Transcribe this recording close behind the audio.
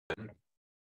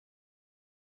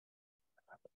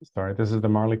Sorry, this is the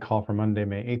Marley Call for Monday,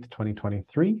 May 8th,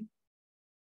 2023.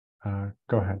 Go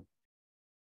ahead.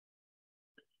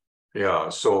 Yeah,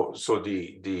 so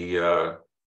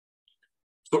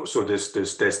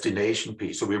this destination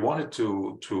piece. So we wanted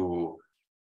to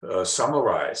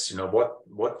summarize,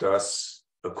 what does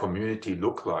a community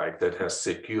look like that has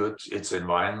secured its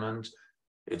environment,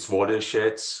 its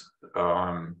watersheds,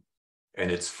 and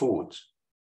its food,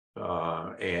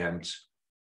 so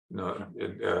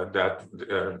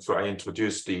I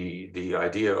introduced the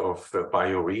idea of a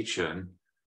bioregion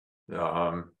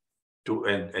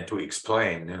to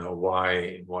explain,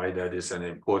 why that is an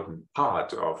important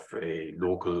part of a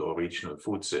local or regional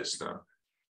food system.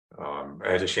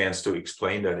 I had a chance to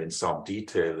explain that in some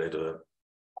detail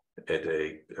at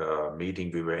a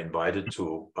meeting we were invited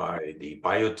to by the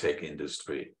biotech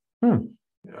industry.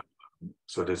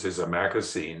 So this is a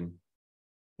magazine,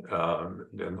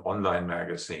 an online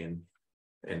magazine,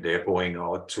 and they're going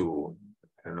out to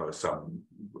some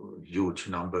huge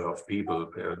number of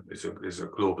people. Is a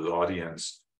global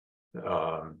audience,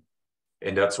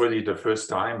 and that's really the first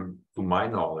time, to my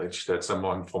knowledge, that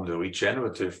someone from the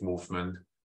regenerative movement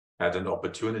had an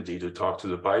opportunity to talk to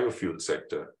the biofuel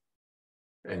sector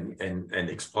and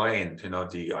explain,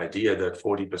 the idea that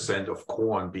 40% of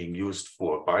corn being used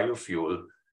for biofuel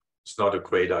is not a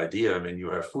great idea when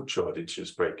you have food shortages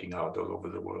breaking out all over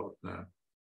the world.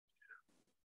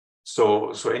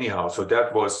 So anyhow, so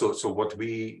that was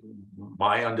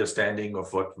my understanding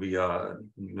of what we are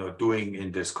doing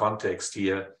in this context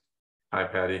here. Hi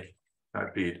Patty, hi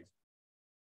Pete.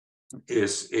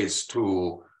 Is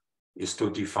to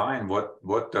define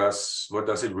what does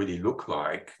it really look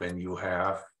like when you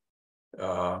have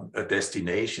a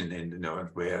destination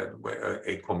where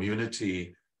a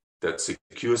community that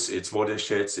secures its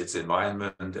watersheds, its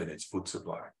environment, and its food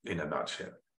supply, in a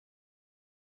nutshell.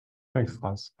 Thanks,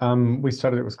 Klaus. We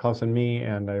started it with Klaus and me,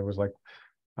 and I was like,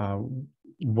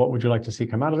 what would you like to see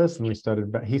come out of this? And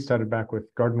he started back with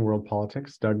Garden World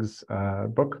Politics, Doug's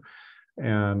book,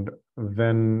 and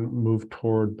then moved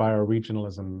toward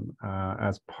bioregionalism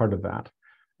as part of that.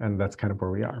 And that's kind of where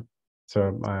we are.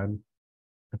 So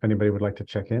if anybody would like to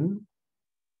check in,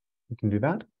 you can do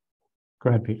that. Go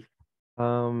ahead, Pete.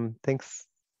 Thanks,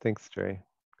 Jerry.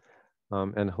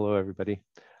 And hello, everybody.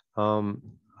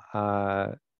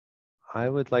 I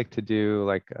would like to do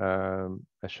like a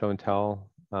show and tell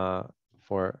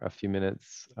for a few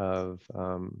minutes of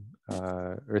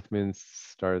Earth, Moon,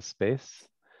 Stars, Space,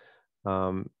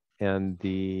 and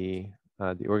the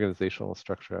organizational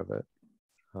structure of it,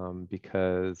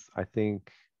 because I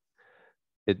think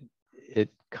it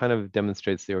kind of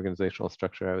demonstrates the organizational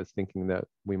structure I was thinking that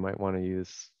we might want to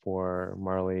use for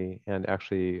Marley, and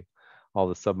actually all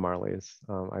the sub-Marleys.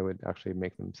 I would actually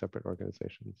make them separate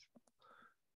organizations.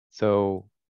 So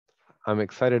I'm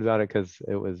excited about it because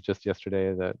it was just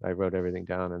yesterday that I wrote everything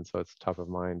down, and so it's top of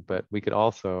mind. But we could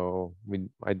also we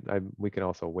could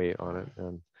also wait on it,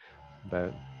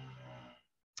 but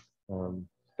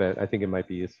I think it might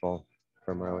be useful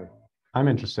for Marley. I'm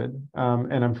interested,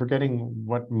 and I'm forgetting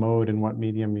what mode and what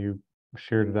medium you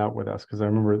shared it out with us, because I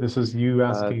remember this is you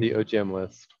asking the OGM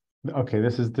list. Okay,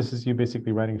 this is you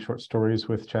basically writing short stories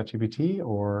with ChatGPT,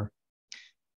 or?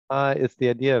 It's the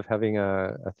idea of having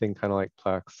a thing kind of like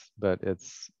Plex, but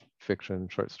it's fiction,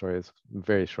 short stories,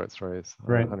 very short stories,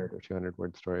 right. 100 or 200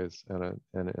 word stories, and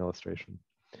an illustration.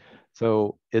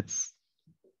 So it's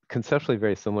conceptually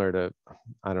very similar to,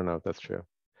 I don't know if that's true.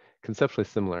 Conceptually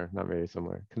similar, not very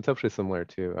similar. Conceptually similar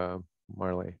to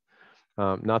Marley.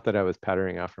 Not that I was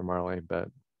patterning after Marley, but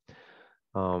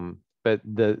the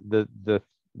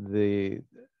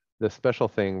special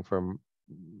thing from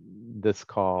this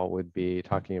call would be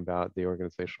talking about the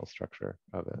organizational structure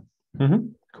of it. Mm-hmm.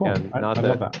 Cool. And I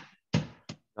love that.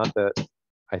 Not that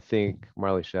I think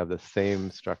Marley should have the same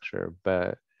structure,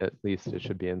 but at least it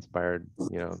should be inspired,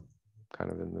 kind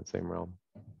of in the same realm.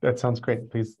 That sounds great.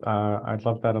 Please, I'd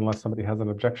love that, unless somebody has an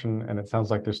objection. And it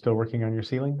sounds like they're still working on your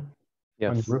ceiling?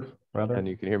 Yes. On your roof, rather? And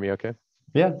you can hear me okay?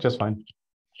 Yeah, just fine.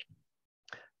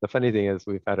 The funny thing is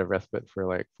we've had a respite for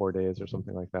like 4 days or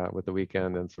something like that, with the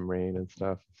weekend and some rain and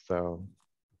stuff. So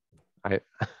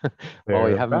while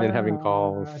we haven't been having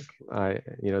calls,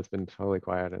 it's been totally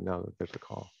quiet, and now that there's a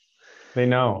call. They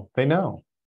know,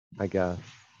 I guess.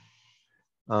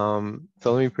 So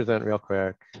let me present real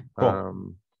quick.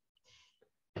 Cool.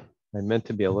 I meant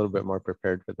to be a little bit more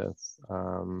prepared for this,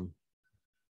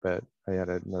 but I had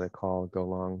another call go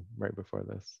long right before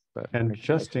this. But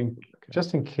just in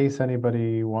case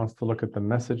anybody wants to look at the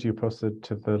message you posted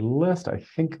to the list, I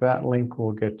think that link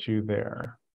will get you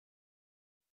there.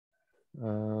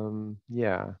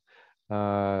 Yeah.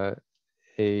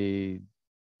 A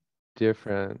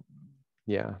different,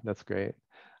 yeah, that's great.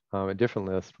 A different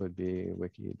list would be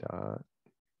wiki dot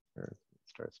or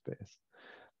star space.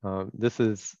 This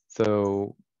is,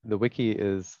 so the wiki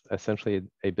is essentially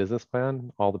a business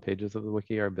plan. All the pages of the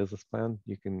wiki are a business plan.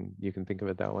 You can think of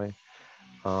it that way.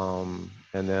 And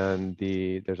then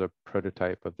there's a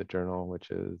prototype of the journal,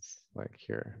 which is like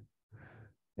here.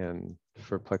 And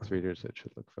for Plex readers, it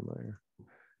should look familiar.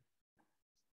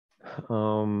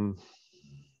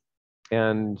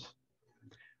 And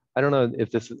I don't know if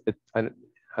this is, I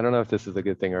don't know if this is a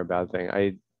good thing or a bad thing.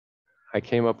 I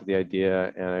came up with the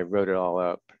idea and I wrote it all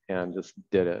up and just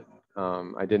did it.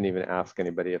 I didn't even ask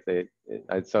anybody if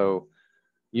so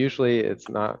usually it's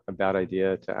not a bad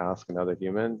idea to ask another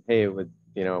human, hey, what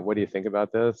do you think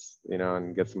about this?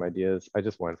 And get some ideas. I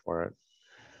just went for it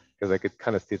because I could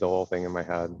kind of see the whole thing in my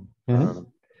head.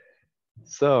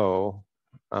 So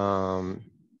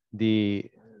the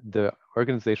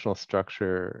organizational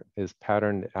structure is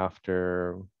patterned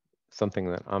after something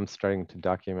that I'm starting to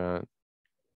document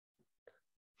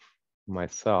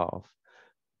myself,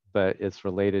 but it's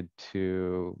related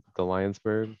to the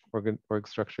Lionsberg org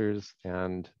structures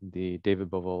and the David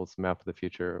Boval's Map of the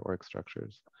Future org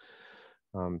structures.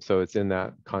 So it's in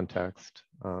that context.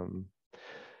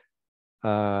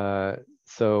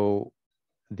 So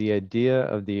the idea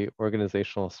of the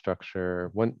organizational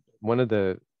structure, one of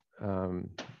the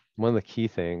key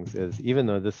things is, even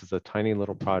though this is a tiny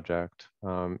little project,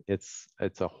 it's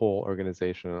a whole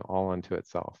organization all unto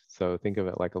itself. So think of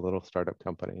it like a little startup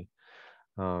company.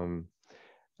 The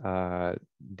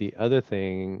other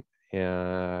thing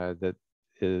that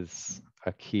is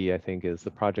a key, I think, is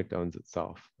the project owns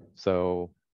itself.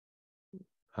 So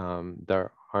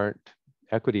there aren't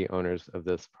equity owners of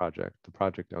this project. The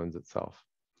project owns itself.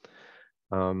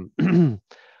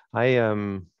 I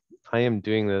am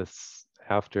doing this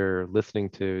after listening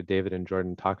to David and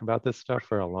Jordan talk about this stuff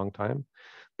for a long time.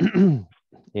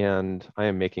 And I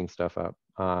am making stuff up.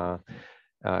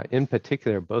 In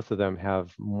particular, both of them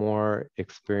have more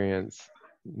experience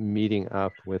meeting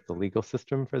up with the legal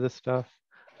system for this stuff.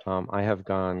 I have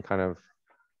gone kind of,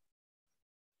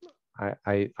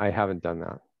 I haven't done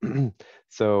that.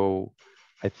 So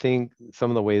I think some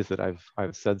of the ways that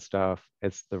I've said stuff,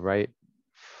 it's the right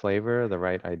flavor, the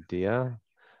right idea,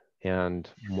 and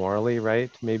morally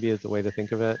right, maybe, is the way to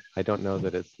think of it. I don't know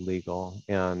that it's legal.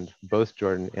 And both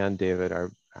Jordan and David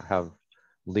have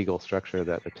legal structure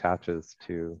that attaches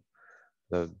to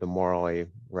the morally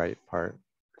right part.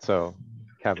 So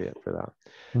caveat for that.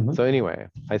 So anyway,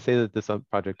 I say that this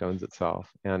project owns itself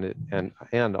and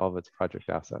all of its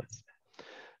project assets.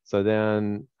 So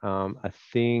then a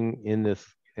thing in this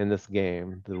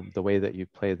game, the way that you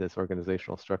play this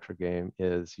organizational structure game,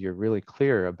 is you're really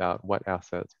clear about what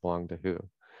assets belong to who.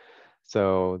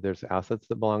 So there's assets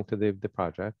that belong to the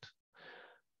project.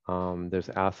 There's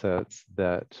assets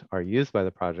that are used by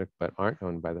the project but aren't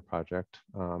owned by the project.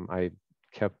 I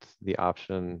kept the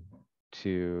option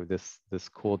to this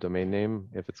cool domain name,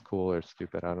 if it's cool or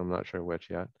stupid, I'm not sure which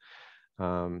yet.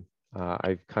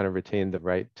 I've kind of retained the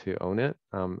right to own it.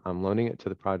 I'm loaning it to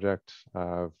the project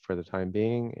for the time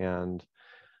being, and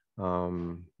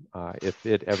if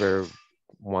it ever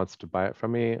wants to buy it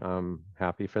from me, I'm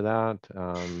happy for that.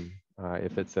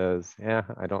 If it says, yeah,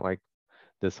 I don't like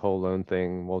this whole loan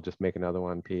thing, we'll just make another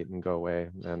one, Pete, and go away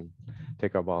and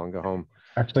take our ball and go home.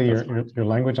 Actually, your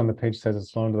language on the page says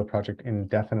it's loaned to the project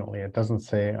indefinitely. It doesn't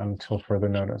say until further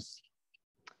notice.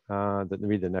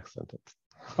 Read the next sentence.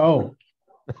 Oh,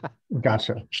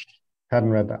 gotcha.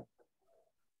 Hadn't read that.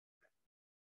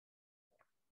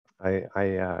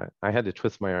 I had to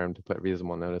twist my arm to put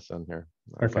reasonable notice on here.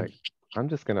 I was like, I'm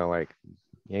just gonna like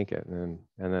yank it, and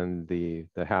then the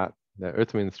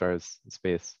Earth, Moon, Stars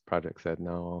Space project said,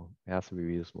 no, it has to be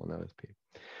reasonable notice, Pete.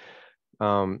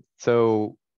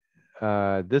 So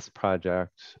this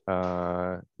project,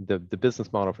 the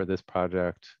business model for this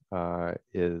project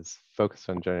is focused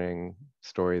on generating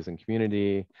stories and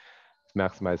community,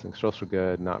 maximizing social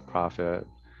good, not profit.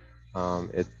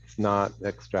 It's not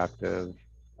extractive.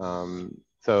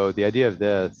 So the idea of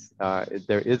this,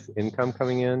 there is income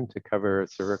coming in to cover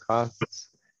server costs,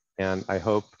 and I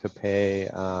hope to pay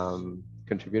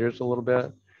contributors a little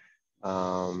bit.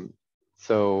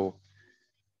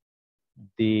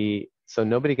 So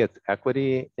nobody gets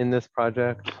equity in this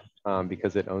project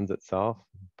because it owns itself,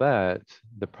 but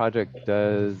the project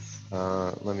does,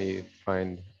 let me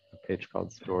find a page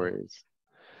called Stories.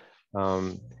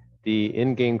 The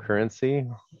in-game currency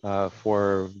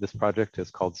for this project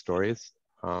is called Stories.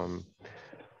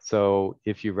 So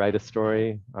if you write a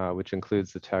story, which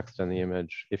includes the text and the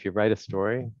image, if you write a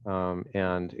story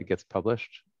and it gets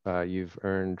published, you've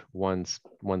earned one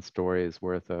story's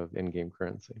worth of in-game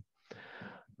currency.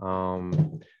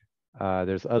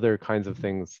 There's other kinds of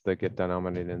things that get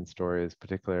denominated in stories,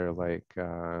 particularly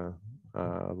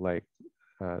like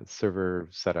server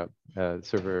setup,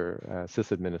 server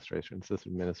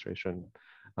sysadministration,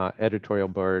 editorial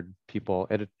board people,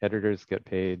 editors get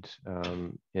paid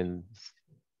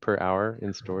per hour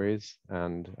in stories,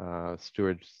 and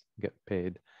stewards get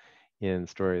paid in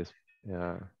stories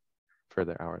for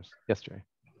their hours. Yes, Jay.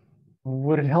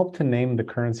 Would it help to name the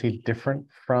currency different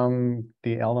from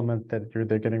the element that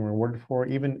they're getting rewarded for,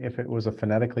 even if it was a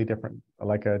phonetically different,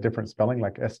 like a different spelling,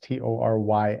 like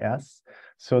STORYS,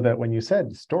 so that when you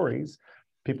said stories,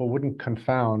 people wouldn't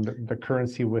confound the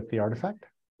currency with the artifact?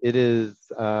 It is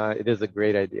a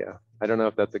great idea. I don't know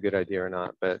if that's a good idea or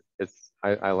not, but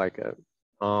I like it.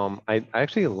 I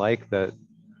actually like that.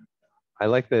 I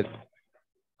like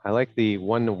the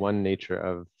one-to-one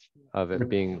nature of it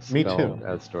being Me too. spelled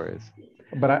as stories.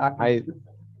 But but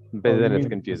oh, then you it's mean the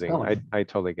confusing. spelling? I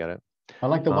totally get it. I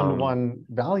like the one-to-one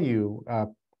value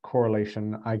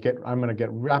correlation. I'm going to get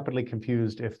rapidly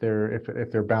confused if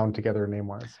they're bound together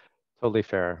name-wise. Totally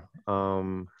fair.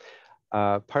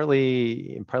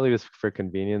 Partly was for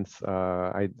convenience.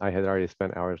 I had already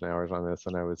spent hours and hours on this,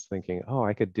 and I was thinking, oh,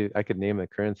 I could name a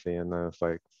currency, and then it's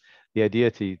like, the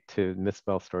idea to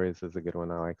misspell stories is a good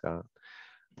one. I like that.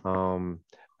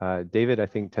 David, I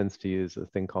think, tends to use a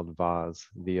thing called VOZ,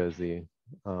 V-O-Z.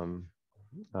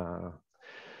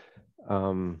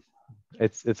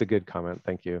 It's a good comment.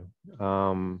 Thank you.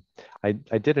 I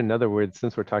did another word,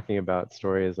 since we're talking about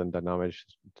stories and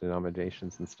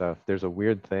denominations and stuff. There's a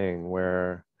weird thing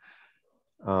where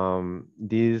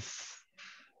these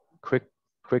quick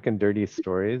and dirty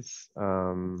stories.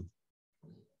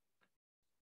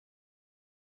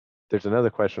 There's another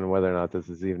question whether or not this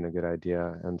is even a good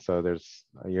idea, and so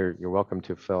you're welcome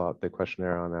to fill out the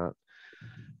questionnaire on that.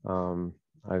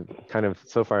 I kind of,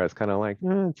 so far it's kind of like,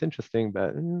 it's interesting,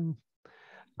 but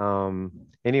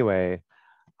anyway,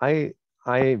 I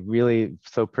really,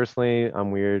 so personally,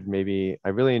 I'm weird. Maybe I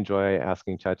really enjoy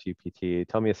asking ChatGPT,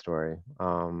 tell me a story,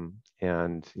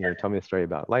 and tell me a story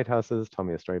about lighthouses, tell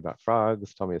me a story about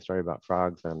frogs, tell me a story about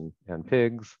frogs and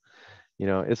pigs.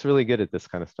 It's really good at this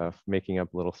kind of stuff, making up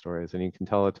little stories, and you can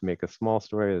tell it to make a small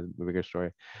story, a bigger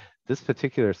story. This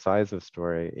particular size of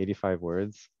story, 85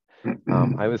 words,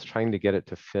 I was trying to get it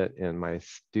to fit in my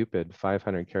stupid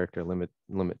 500 character limit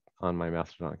on my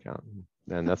Mastodon account.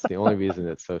 And that's the only reason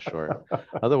it's so short.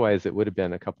 Otherwise, it would have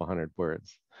been a couple hundred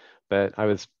words. But I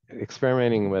was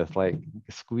experimenting with like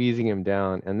squeezing him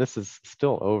down, and this is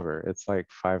still over. It's like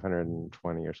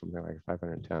 520 or something, like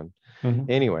 510.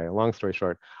 Anyway, long story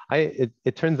short,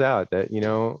 it turns out that,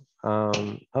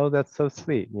 oh, that's so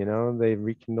sweet. They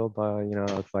rekindled,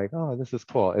 it's like, oh, this is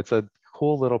cool. It's a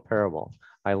cool little parable.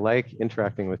 I like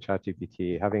interacting with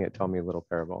ChatGPT, having it tell me little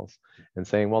parables and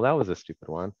saying, well, that was a stupid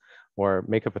one, or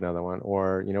make up another one,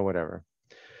 or, whatever.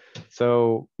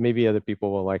 So maybe other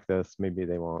people will like this, maybe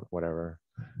they won't, whatever.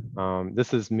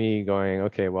 This is me going,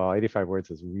 okay, well, 85 words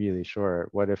is really short.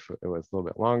 What if it was a little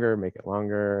bit longer, make it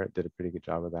longer? It did a pretty good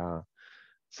job of that.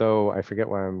 So I forget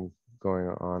why I'm going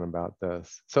on about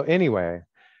this. So anyway,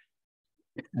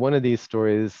 one of these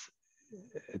stories,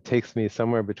 it takes me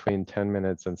somewhere between 10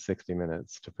 minutes and 60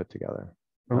 minutes to put together,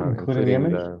 including the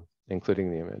image?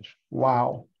 Including the image.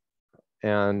 Wow.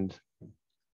 And,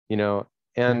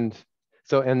 and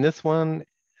so, and this one,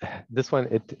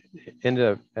 it ended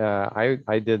up,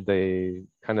 I did the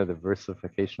kind of the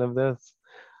versification of this.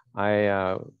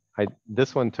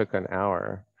 This one took an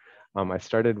hour. I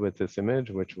started with this image,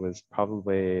 which was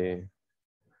probably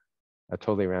a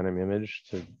totally random image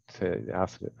I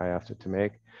asked it to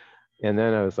make. And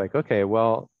then I was like, okay,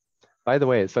 well, by the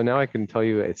way, so now I can tell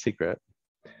you a secret.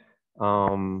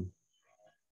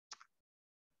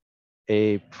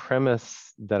 A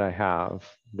premise that I have,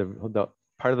 the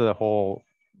part of the whole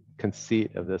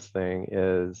conceit of this thing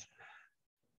is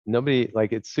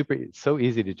it's so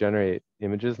easy to generate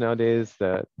images nowadays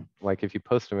that like if you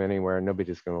post them anywhere,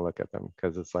 nobody's going to look at them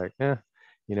because it's like, yeah,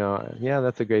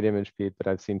 that's a great image, Pete, but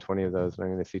I've seen 20 of those and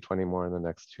I'm going to see 20 more in the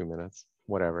next 2 minutes,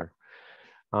 whatever.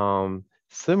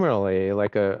 Similarly,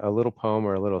 like a little poem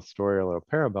or a little story or a little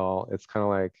parable, it's kind of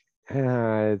like,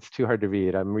 it's too hard to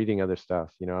read. I'm reading other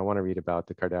stuff. I want to read about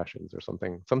the Kardashians or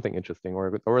something interesting,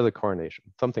 or the coronation,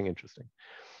 something interesting.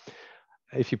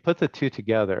 If you put the two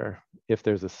together, if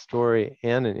there's a story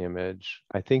and an image,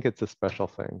 I think it's a special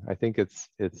thing. I think it's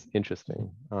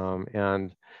interesting.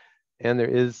 And there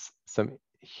is some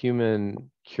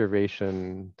human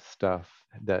curation stuff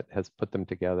that has put them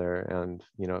together and,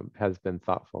 you know, has been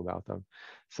thoughtful about them.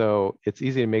 So it's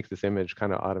easy to make this image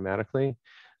kind of automatically.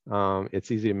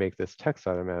 It's easy to make this text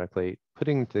automatically.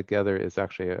 Putting together is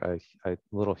actually a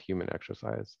little human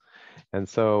exercise. And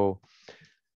so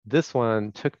this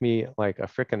one took me like a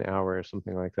frickin' hour or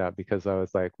something like that, because I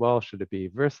was like, well, should it be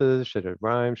verses? Should it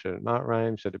rhyme? Should it not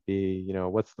rhyme? Should it be, you know,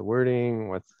 what's the wording?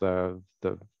 What's the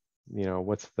you know,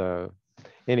 what's the,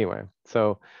 anyway.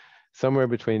 So somewhere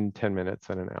between 10 minutes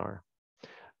and an hour.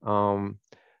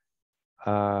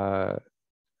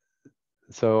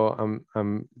 So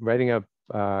I'm writing up,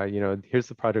 you know, here's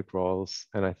the project roles.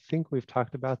 And I think we've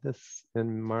talked about this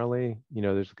in Marley. You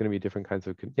know, there's going to be different kinds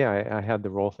of, yeah, I had the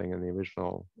role thing in the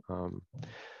original.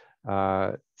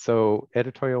 So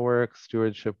editorial work,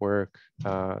 stewardship work,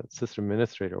 system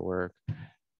administrator work,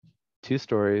 2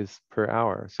 stories per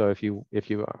hour. So if you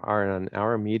are in an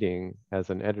hour meeting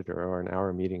as an editor or an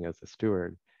hour meeting as a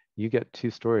steward, you get 2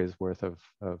 stories worth of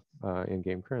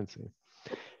in-game currency.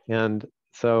 And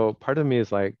so part of me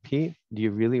is like, Pete, do you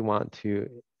really want to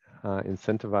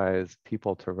incentivize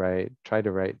people to try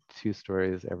to write 2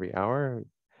 stories every hour?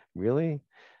 Really?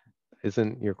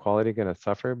 Isn't your quality going to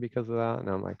suffer because of that? And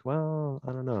I'm like, well,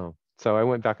 I don't know. So I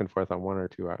went back and forth on 1 or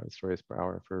 2 stories per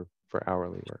hour for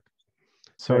hourly work.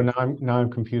 So now I'm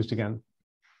confused again.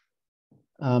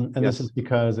 And Yes. this is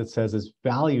because it says it's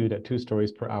valued at 2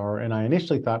 stories per hour. And I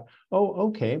initially thought, oh,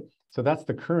 okay, so that's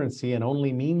the currency and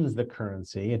only means the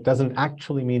currency. It doesn't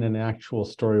actually mean an actual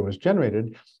story was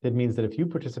generated. It means that if you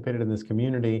participated in this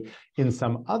community in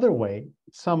some other way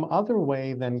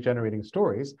than generating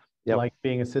stories, Yep. like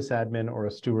being a sysadmin or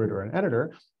a steward or an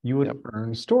editor, you would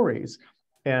earn stories.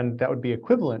 And that would be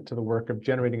equivalent to the work of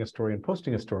generating a story and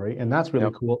posting a story. And that's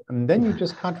really cool. And then you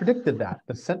just contradicted that,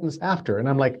 the sentence after. And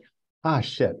I'm like, ah,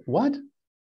 shit, what?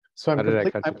 So I'm How did I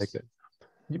contradict it?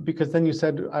 Because then you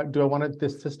said, do I want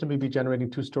this system to be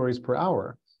generating 2 stories per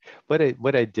hour?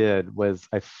 What I did was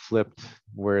I flipped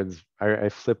words. I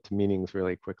flipped meanings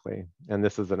really quickly. And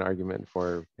this is an argument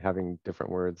for having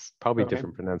different words, probably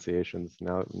different pronunciations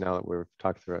now that we've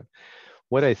talked through it.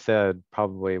 What I said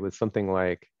probably was something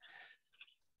like,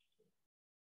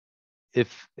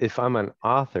 if I'm an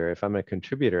author, if I'm a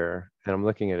contributor and I'm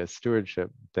looking at a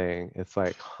stewardship thing, it's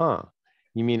like, huh,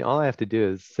 you mean all I have to do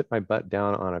is sit my butt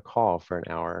down on a call for an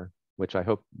hour, which I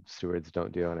hope stewards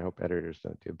don't do and I hope editors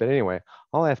don't do. But anyway,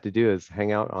 all I have to do is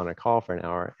hang out on a call for an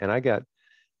hour and I get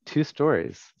 2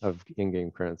 stories of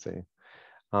in-game currency.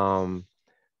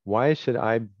 Why should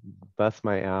I bust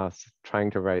my ass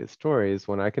trying to write stories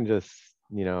when I can just,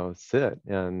 you know, sit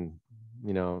and,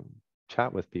 you know,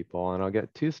 chat with people and I'll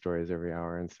get 2 stories every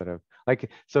hour instead of like,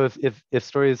 so if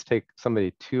stories take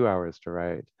somebody 2 hours to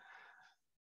write,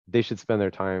 they should spend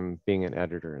their time being an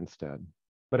editor instead.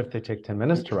 But if they take 10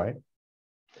 minutes to write?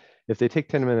 If they take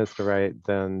 10 minutes to write,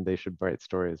 then they should write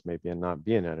stories maybe and not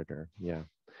be an editor. Yeah.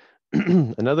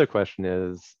 Another question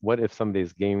is, what if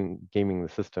somebody's gaming the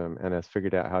system and has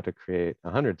figured out how to create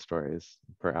 100 stories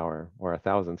per hour or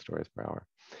 1,000 stories per hour?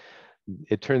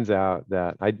 It turns out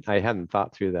that I hadn't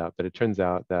thought through that, but it turns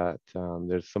out that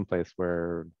there's some place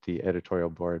where the editorial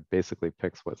board basically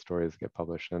picks what stories get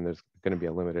published, and there's going to be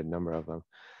a limited number of them.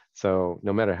 So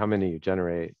no matter how many you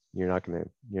generate, you're not going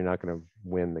to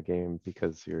win the game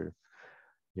because you're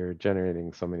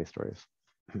generating so many stories.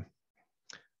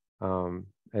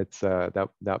 It's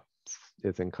that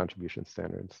is in contribution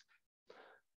standards.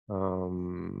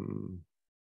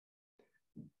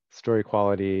 Story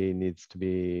quality needs to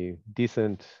be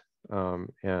decent,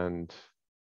 and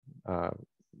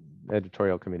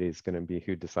editorial committee is going to be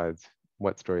who decides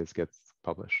what stories gets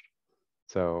published.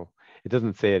 So it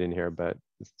doesn't say it in here, but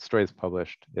stories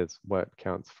published is what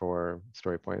counts for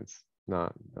story points,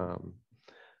 not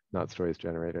stories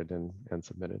generated and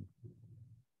submitted.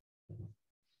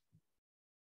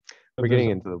 We're getting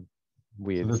into the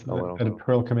weeds a little. An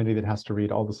editorial committee that has to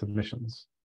read all the submissions.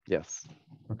 Yes.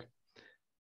 Okay.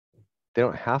 They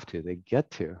don't have to, they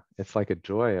get to. It's like a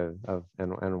joy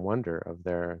and wonder of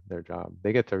their job.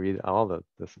 They get to read all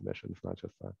the submissions, not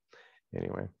just that.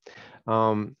 Anyway,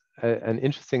 an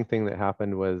interesting thing that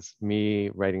happened was me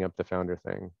writing up the founder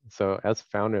thing. So as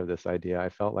founder of this idea, I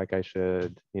felt like I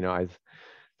should, you know, I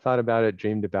thought about it,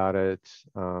 dreamed about it.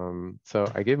 So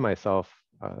I gave myself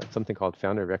something called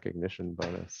founder recognition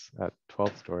bonus at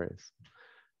 12 stories,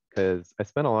 because I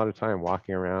spent a lot of time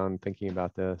walking around thinking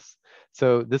about this.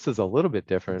 So this is a little bit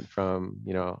different from,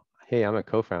 you know, hey, I'm a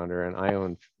co-founder and I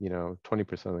own, you know,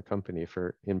 20% of the company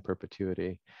in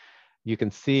perpetuity. You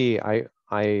can see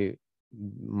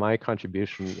my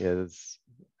contribution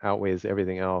outweighs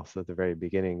everything else at the very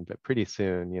beginning, but pretty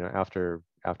soon, you know, after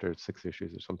after 6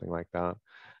 issues or something like that,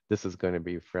 this is going to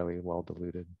be fairly well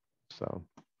diluted. So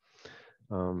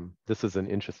this is an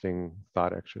interesting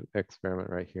thought experiment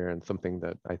right here, and something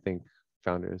that I think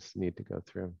founders need to go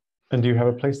through. And do you have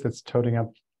a place that's toting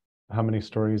up how many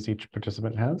stories each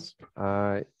participant has?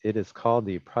 It is called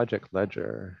the Project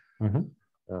Ledger, Mm-hmm.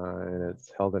 and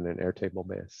it's held in an Airtable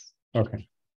base. Okay.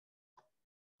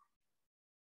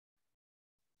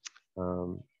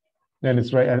 Um, And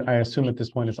it's right. I assume at this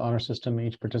point it's honor system.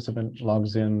 Each participant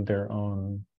logs in their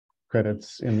own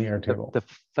credits in the Airtable. the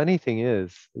funny thing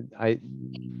is,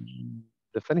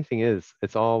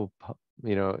 it's all,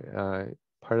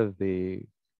 part of the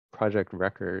project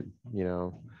record,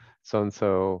 so and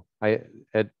so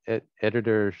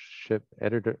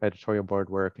editorial board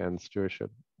work and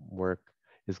stewardship work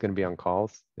is going to be on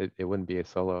calls. It wouldn't be a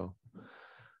solo.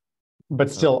 But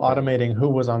still automating who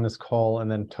was on this call and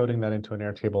then toting that into an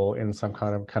Airtable in some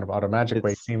kind of automatic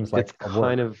way seems like it's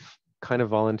kind of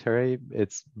voluntary.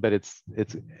 But it's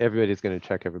everybody's going to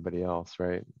check everybody else,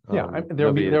 right? Yeah,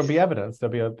 there'll be evidence.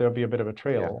 There'll be a bit of a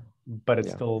trail, but it's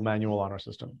yeah. still manual honor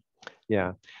system.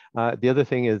 Yeah. The other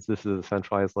thing is, this is a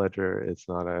centralized ledger. It's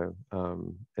not a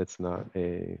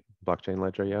blockchain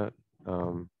ledger yet.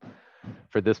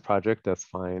 For this project, that's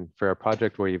fine. For a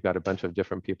project where you've got a bunch of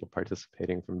different people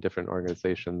participating from different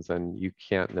organizations, and you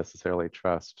can't necessarily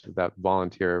trust that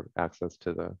volunteer access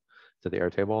to the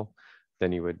Airtable,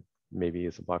 then you would maybe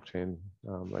use a blockchain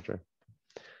ledger.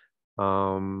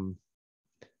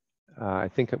 I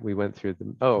think we went through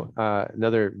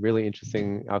another really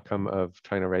interesting outcome of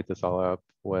trying to write this all up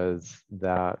was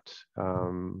that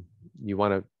you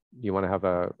want to have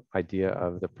a idea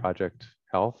of the project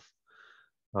health.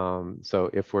 So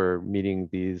if we're meeting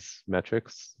these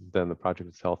metrics, then the project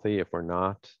is healthy. If we're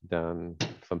not, then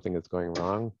something is going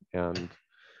wrong, and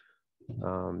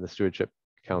the stewardship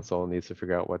council needs to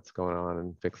figure out what's going on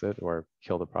and fix it, or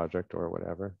kill the project, or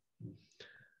whatever.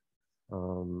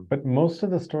 But most of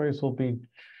the stories will be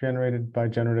generated by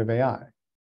generative AI.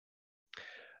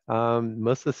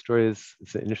 Most of the stories,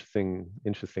 it's an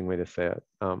interesting way to say it.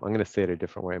 I'm going to say it a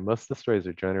different way. Most of the stories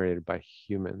are generated by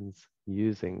humans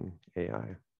using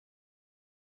AI.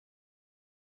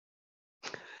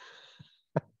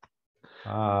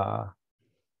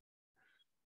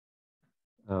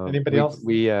 Anybody else?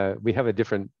 We have a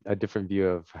different view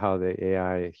of how the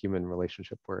AI human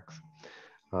relationship works,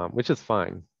 which is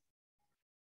fine.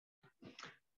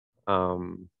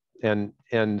 And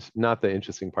not the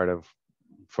interesting part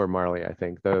for Marley. I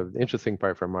think the interesting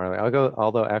part for Marley,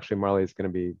 although actually Marley is going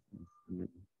to be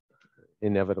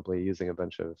inevitably using a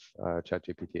bunch of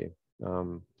ChatGPT,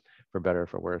 for better or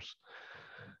for worse.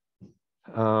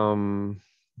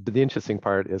 But the interesting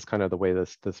part is kind of the way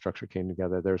the structure came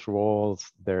together. There's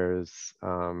roles, there's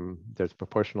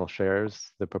proportional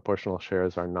shares. The proportional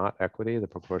shares are not equity. The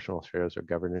proportional shares are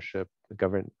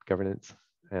governance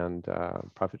and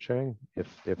profit sharing,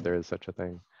 if there is such a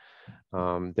thing.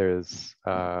 There's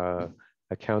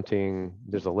accounting,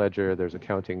 there's a ledger, there's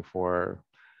accounting for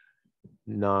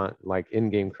not like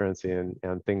in-game currency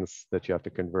and things that you have to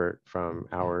convert from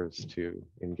hours to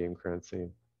in-game currency.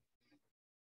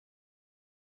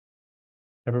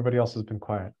 Everybody else has been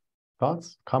quiet.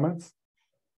 Thoughts, comments,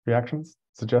 reactions,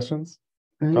 suggestions?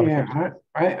 Yeah,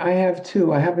 I have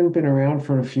too. I haven't been around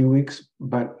for a few weeks,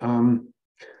 but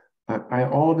I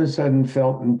all of a sudden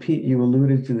felt, and Pete, you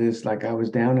alluded to this, like I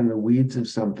was down in the weeds of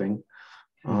something.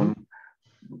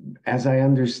 As I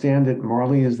understand it,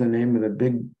 Marley is the name of the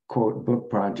big quote book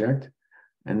project,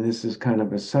 and this is kind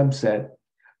of a subset.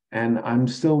 And I'm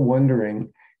still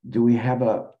wondering, do we have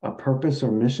a purpose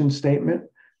or mission statement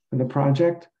for the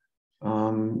project?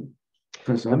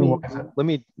 Because otherwise, let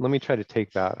me try to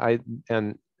take that.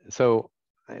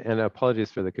 And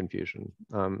apologies for the confusion.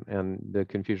 And the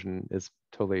confusion is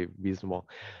totally reasonable.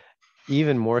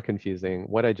 Even more confusing,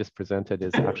 what I just presented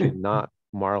is actually not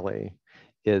Marley.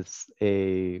 It's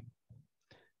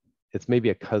maybe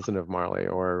a cousin of Marley,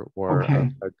 or okay.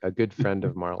 a good friend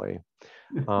of Marley.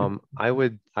 I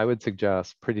would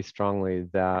suggest pretty strongly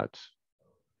that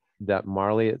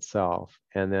Marley itself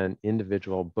and then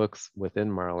individual books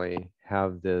within Marley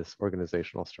have this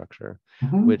organizational structure,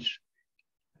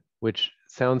 which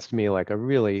sounds to me like a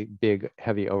really big,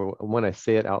 heavy when I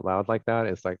say it out loud like that,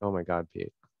 it's like, oh my God,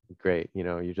 Pete, great.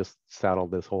 You just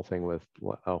saddled this whole thing with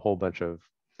a whole bunch of,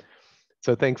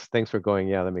 so thanks for going,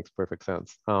 yeah, that makes perfect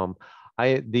sense. The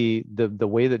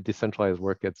way that decentralized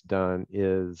work gets done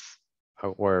is,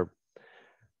 or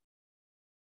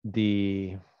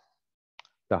the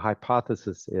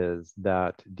hypothesis is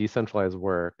that decentralized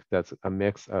work that's a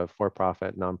mix of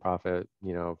for-profit, nonprofit,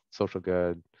 social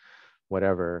good,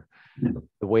 whatever.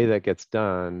 The way that gets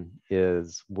done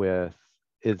is with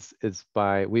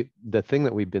the thing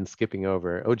that we've been skipping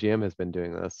over. OGM has been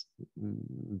doing this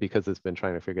because it's been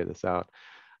trying to figure this out.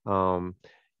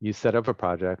 You set up a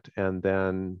project and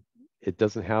then it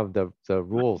doesn't have the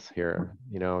rules here.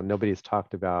 You know, nobody's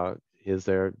talked about, is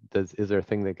there a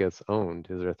thing that gets owned?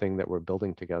 Is there a thing that we're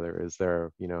building together? Is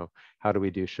there, you know, how do we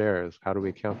do shares? How do we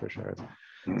account for shares?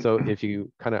 So if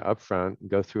you kind of upfront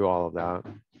go through all of that,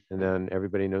 and then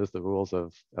everybody knows the rules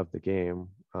of the game.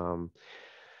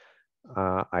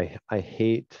 I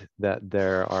hate that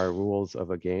there are rules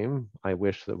of a game. I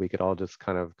wish that we could all just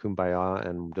kind of kumbaya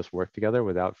and just work together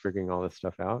without figuring all this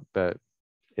stuff out, but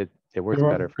it works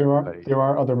better for everybody. There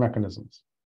are other mechanisms.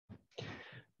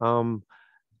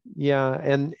 Yeah,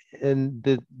 and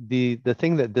the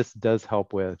thing that this does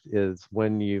help with is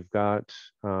when you've got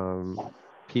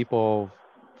people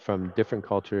from different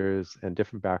cultures and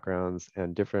different backgrounds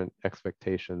and different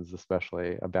expectations,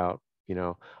 especially about, you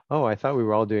know, oh, I thought we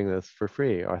were all doing this for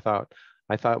free, or I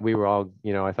thought we were all,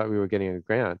 you know, I thought we were getting a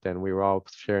grant and we were all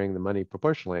sharing the money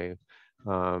proportionally.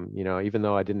 You know, even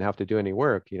though I didn't have to do any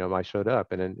work, you know, I showed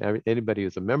up, and then anybody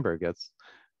who's a member gets,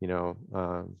 you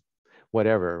know,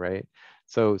 whatever, right?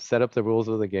 So set up the rules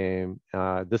of the game.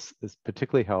 This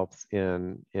particularly helps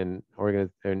in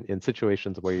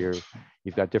situations where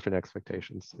you've got different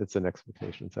expectations. It's an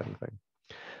expectation setting thing.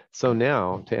 So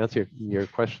now, to answer your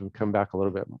question, come back a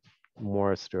little bit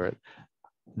more, Stuart.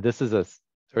 This is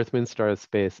Earth, Moon, Stars,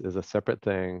 Space is a separate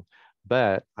thing,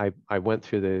 but I went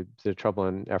through the trouble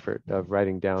and effort of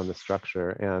writing down the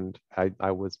structure, and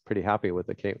I was pretty happy with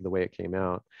the way it came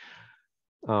out.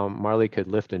 Marley could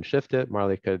lift and shift it.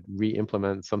 Marley could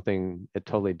re-implement something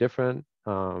totally different.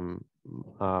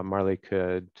 Marley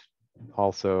could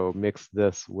also mix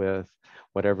this with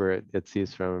whatever it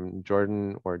sees from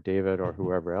Jordan or David or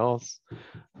whoever else.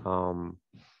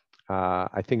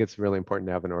 I think it's really important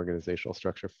to have an organizational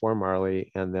structure for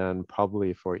Marley, and then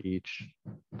probably for each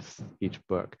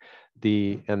book.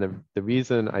 The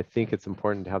reason I think it's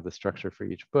important to have the structure for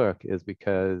each book is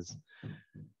because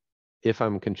if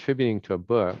I'm contributing to a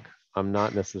book, I'm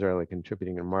not necessarily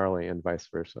contributing to Marley, and vice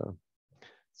versa.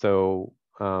 So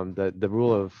the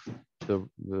rule of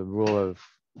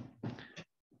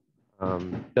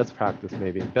best practice,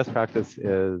 maybe best practice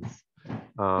is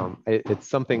it's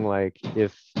something like,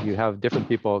 if you have different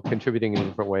people contributing in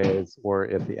different ways, or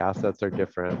if the assets are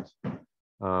different,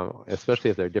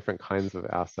 especially if they're different kinds of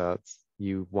assets,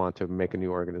 you want to make a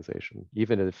new organization,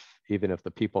 even if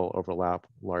the people overlap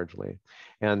largely.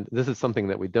 And this is something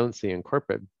that we don't see in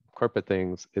corporate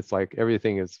things. It's like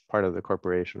everything is part of the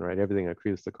corporation, right? Everything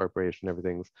accrues to the corporation,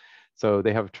 so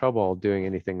they have trouble doing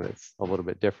anything that's a little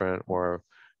bit different or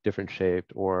different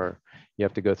shaped, or you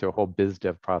have to go through a whole biz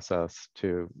dev process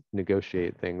to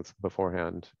negotiate things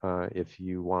beforehand if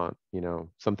you want, you know,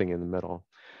 something in the middle.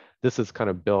 This is kind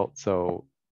of built so,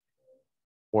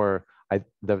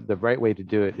 the right way to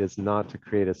do it is not to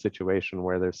create a situation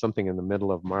where there's something in the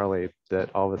middle of Marley that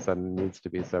all of a sudden needs to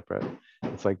be separate.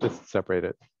 It's like, just separate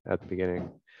it at the beginning.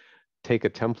 Take a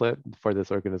template for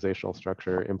this organizational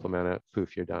structure, implement it,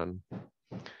 poof, you're done.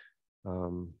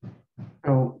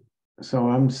 So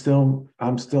I'm still a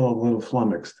little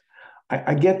flummoxed.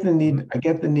 I get the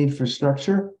need for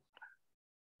structure,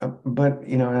 but,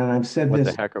 you know, and I've said this.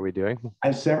 What the heck are we doing?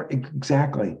 I've said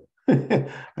exactly.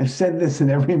 I've said this in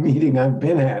every meeting I've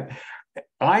been at.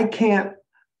 I can't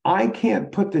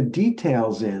put the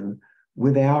details in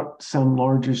without some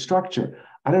larger structure.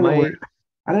 I don't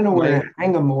know where to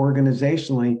hang them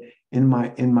organizationally in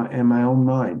my own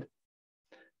mind.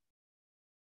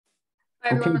 Bye,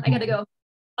 everyone. I gotta go.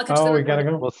 I'll catch Oh, we gotta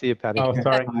go. We'll see you, Patty. Oh,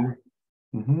 sorry.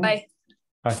 Bye.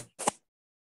 Bye.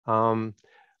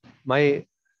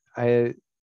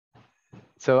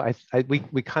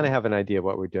 We kind of have an idea of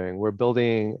what we're doing. We're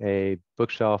building a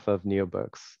bookshelf of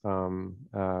neobooks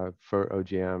for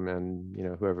OGM and, you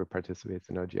know, whoever participates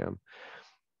in OGM.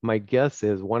 My guess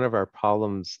is one of our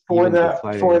problems for the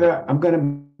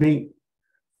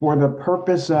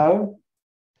purpose of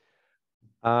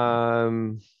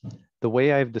the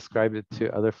way I've described it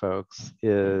to other folks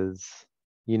is,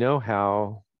 you know,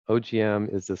 how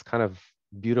OGM is this kind of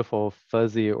beautiful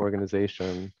fuzzy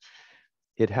organization.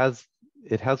 It has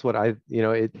what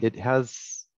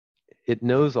it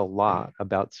knows a lot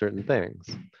about certain things.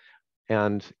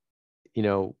 And, you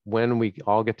know, when we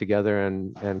all get together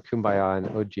and kumbaya in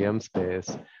OGM space,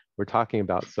 we're talking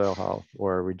about soil health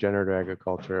or regenerative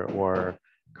agriculture or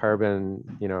carbon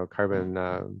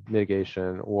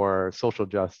mitigation or social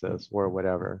justice or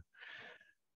whatever.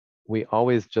 We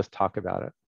always just talk about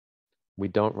it. We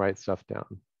don't write stuff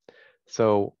down.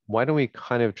 So why don't we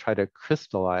kind of try to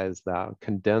crystallize that,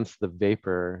 condense the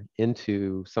vapor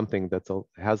into something that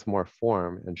has more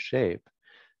form and shape,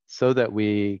 so that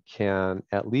we can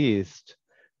at least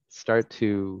start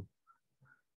to,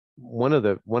 one of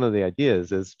the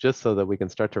ideas is just so that we can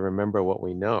start to remember what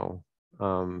we know.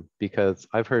 Because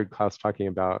I've heard Klaus talking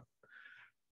about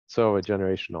soil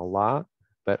regeneration a lot,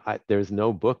 but there's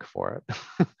no book for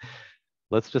it.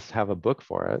 Let's just have a book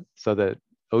for it so that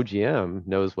OGM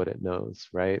knows what it knows,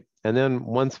 right? And then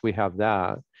once we have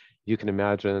that, you can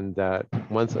imagine that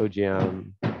once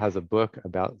OGM has a book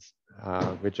about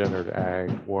regenerative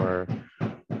ag or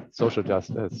social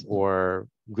justice or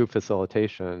group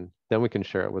facilitation, then we can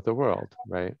share it with the world,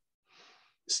 right?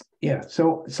 Yeah,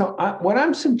 so what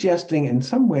I'm suggesting in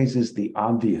some ways is the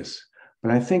obvious,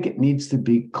 but I think it needs to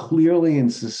be clearly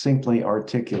and succinctly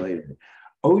articulated.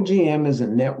 OGM is a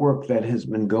network that has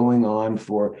been going on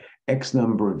for X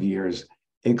number of years,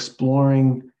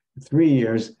 exploring 3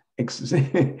 years,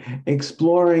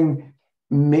 exploring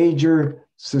major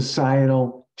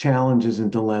societal challenges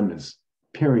and dilemmas,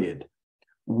 period.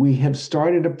 We have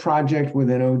started a project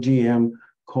within OGM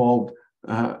called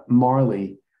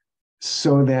Marley,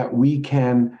 so that we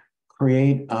can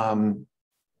create a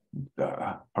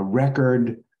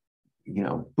record,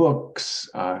 books,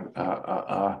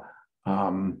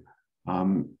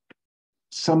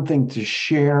 something to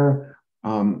share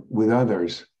with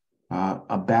others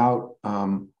about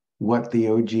what the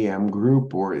OGM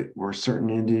group or certain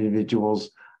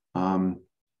individuals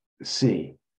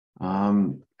see.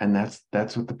 And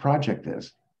that's what the project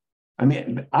is. I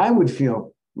mean, I would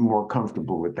feel more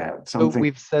comfortable with that. So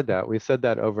we've said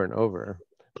that over and over,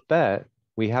 but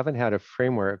we haven't had a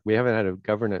framework. We haven't had a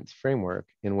governance framework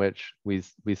in which we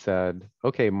said,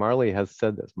 okay, Marley has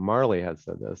said this. Marley has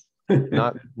said this,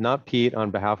 not Pete on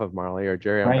behalf of Marley or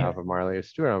Jerry on behalf of Marley or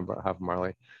Stuart on behalf of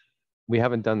Marley. We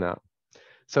haven't done that.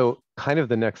 So kind of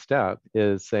the next step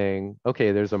is saying,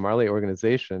 okay, there's a Marley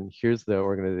organization. Here's the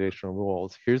organizational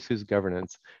rules. Here's whose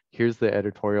governance. Here's the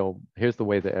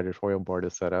way the editorial board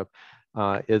is set up.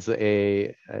 Is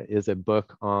a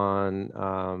book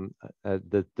on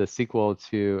the sequel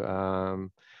to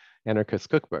Anarchist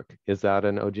Cookbook. Is that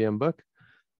an OGM book?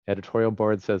 Editorial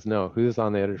board says no. Who's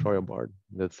on the editorial board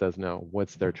that says no?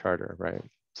 What's their charter, right?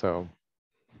 So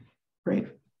great.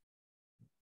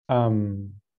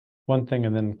 One thing,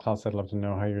 and then Klaus, I'd love to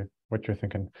know what you're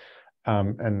thinking.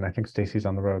 And I think Stacy's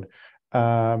on the road.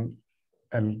 And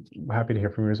happy to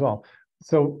hear from you as well.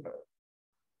 So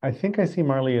I think I see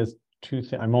Marley as two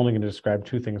things. I'm only going to describe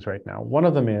two things right now. One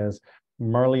of them is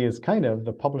Marley is kind of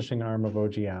the publishing arm of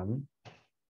OGM,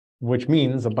 which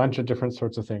means a bunch of different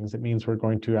sorts of things. It means we're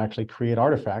going to actually create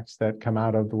artifacts that come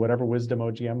out of whatever wisdom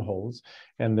OGM holds.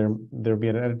 And there'll be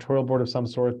an editorial board of some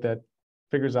sort that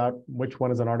figures out which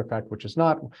one is an artifact, which is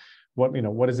not,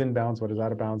 what is in bounds, what is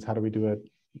out of bounds, how do we do it,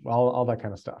 all that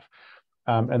kind of stuff.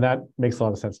 And that makes a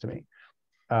lot of sense to me.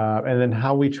 And then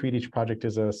how we treat each project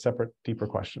is a separate, deeper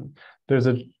question. There's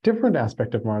a different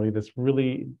aspect of Marley that's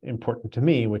really important to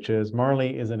me, which is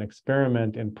Marley is an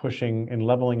experiment in pushing and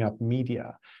leveling up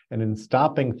media and in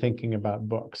stopping thinking about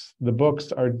books. The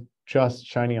books are just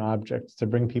shiny objects to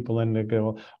bring people in to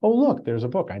go, oh, look, there's a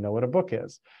book. I know what a book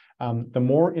is. The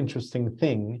more interesting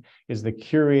thing is the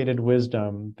curated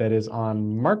wisdom that is on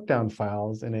markdown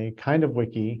files in a kind of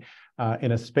wiki,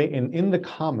 in a space in the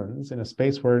commons, in a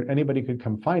space where anybody could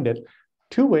come find it,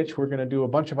 to which we're going to do a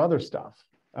bunch of other stuff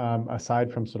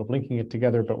aside from sort of linking it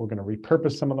together. But we're going to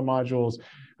repurpose some of the modules,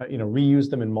 reuse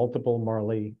them in multiple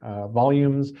Marley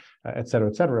volumes, et cetera,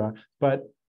 et cetera.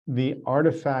 But the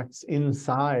artifacts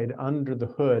inside, under the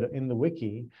hood in the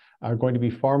wiki, are going to be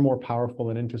far more powerful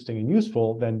and interesting and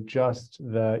useful than just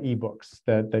the ebooks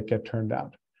that get turned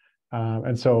out.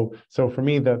 And so for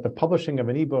me, the publishing of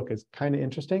an ebook is kind of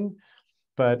interesting,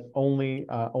 but only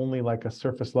like a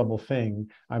surface level thing.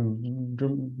 I'm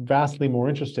vastly more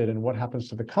interested in what happens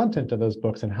to the content of those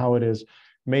books and how it is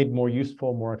made more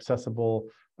useful, more accessible,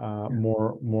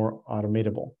 more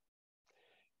automatable.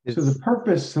 So the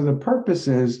purpose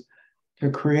is to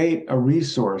create a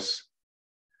resource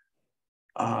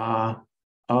of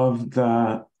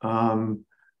the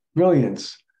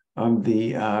brilliance of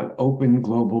the open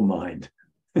global mind.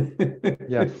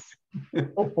 Yes.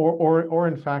 Or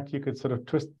in fact, you could sort of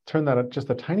turn that just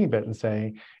a tiny bit and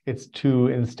say it's to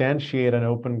instantiate an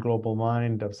open global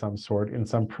mind of some sort in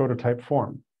some prototype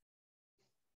form.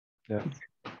 Yeah.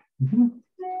 Mm-hmm.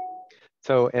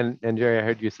 So, and Jerry, I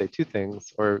heard you say two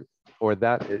things, or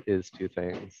that is two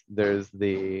things. There's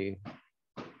the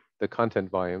content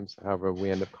volumes, however we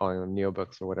end up calling them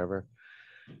neobooks or whatever,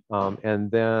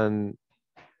 and then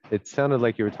it sounded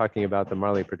like you were talking about the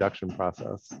Marley production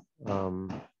process.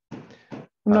 I'm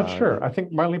not sure. I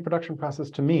think Marley production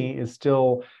process to me is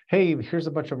still, hey, here's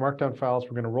a bunch of markdown files.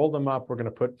 We're going to roll them up. We're going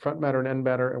to put front matter and end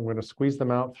matter, and we're going to squeeze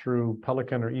them out through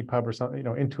Pelican or EPUB or something,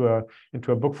 into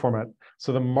a book format.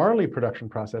 So the Marley production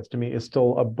process to me is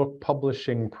still a book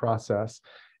publishing process.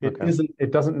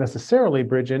 It doesn't necessarily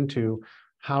bridge into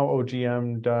how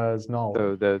OGM does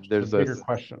knowledge. So there's a bigger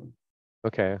question.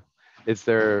 Okay. Is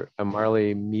there a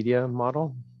Marley media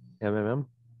model, MMM?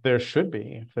 There should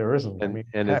be. If there isn't,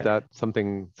 and is that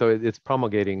something? So it's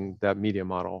promulgating that media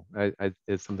model.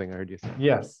 Is something I heard you say.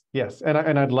 Yes, and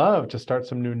I'd love to start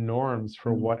some new norms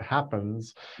for what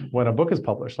happens when a book is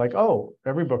published. Like, oh,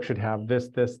 every book should have this,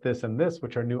 and this,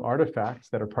 which are new artifacts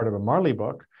that are part of a Marley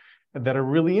book, that are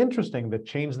really interesting, that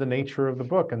change the nature of the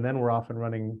book, and then we're off and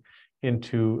running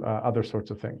into other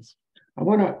sorts of things. I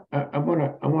want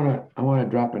to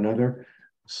drop another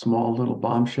small little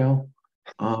bombshell.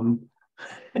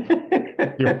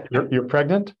 You're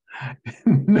pregnant?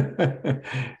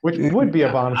 Which would be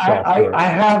a bombshell.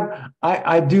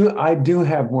 I do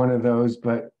have one of those,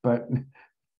 but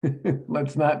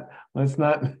let's not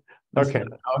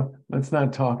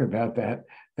talk about that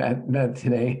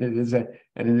today.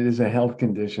 It is a health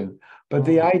condition. But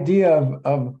the idea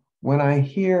of when I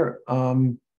hear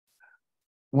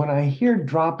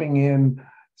dropping in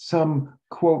some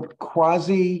quote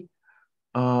quasi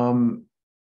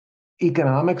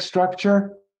economic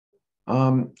structure,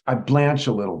 I blanch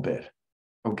a little bit.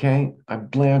 Okay, I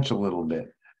blanch a little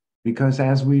bit because,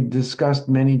 as we've discussed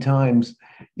many times,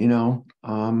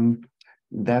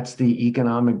 that's the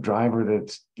economic driver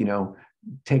that's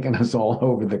taken us all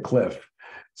over the cliff.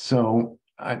 So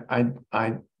I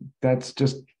that's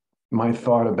just my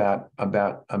thought about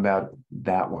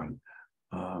that one.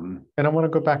 And I want to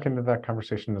go back into that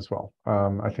conversation as well.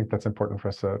 I think that's important for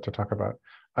us to talk about.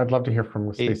 I'd love to hear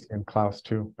from Stacy and Klaus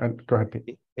too. And go ahead,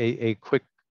 Pete. A quick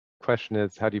question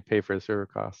is, how do you pay for a server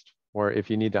cost? Or if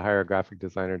you need to hire a graphic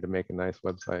designer to make a nice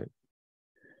website?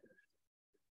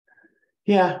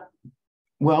 Yeah,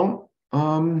 well,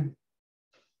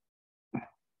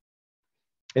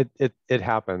 it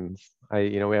happens.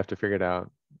 We have to figure it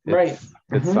out. Right.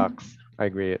 It sucks. I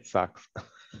agree. It sucks.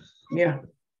 Yeah.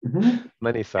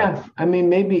 Money sucks. Yeah. I mean,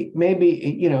 maybe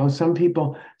some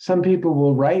people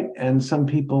will write and some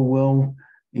people will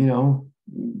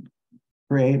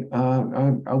create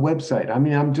a website. I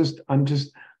mean, I'm just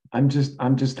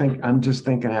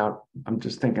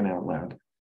thinking out loud.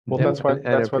 Well, that's why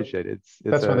I appreciate it.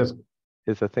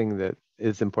 It's a thing that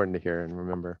is important to hear and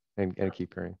remember and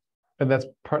keep hearing. And that's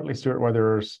partly, Stuart, why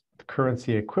there's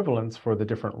currency equivalents for the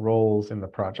different roles in the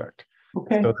project.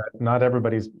 Okay. So that not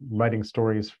everybody's writing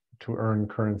stories to earn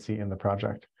currency in the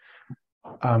project.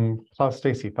 Klaus,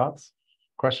 Stacy, thoughts,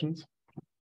 questions?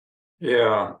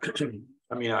 Yeah,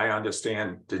 I mean, I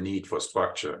understand the need for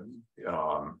structure.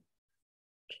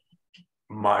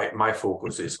 My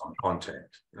focus is on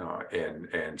content,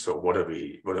 and so what are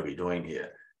we doing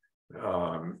here?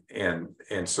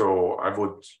 And so I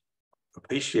would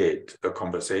appreciate a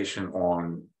conversation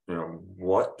on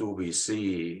what do we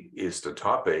see is the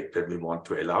topic that we want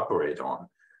to elaborate on,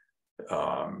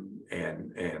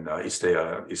 and is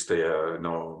there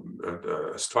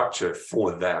a structure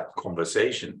for that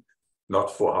conversation,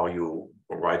 not for how you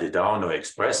write it down or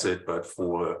express it, but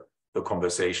for the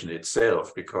conversation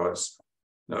itself, because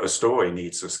a story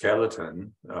needs a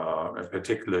skeleton,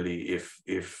 particularly if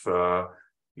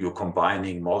you're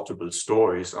combining multiple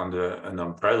stories under an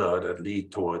umbrella that lead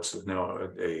towards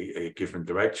a given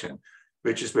direction,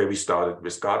 which is where we started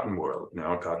with Garden World.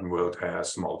 Now, Garden World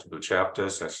has multiple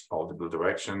chapters, has multiple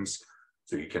directions,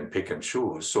 so you can pick and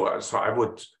choose. So I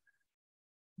would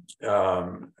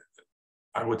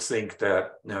think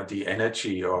that the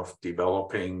energy of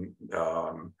developing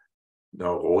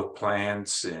road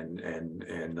plans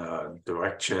and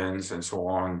directions and so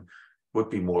on would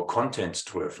be more content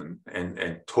driven,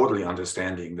 and totally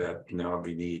understanding that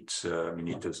we need to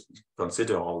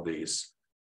consider all these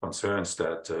concerns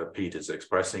that Pete is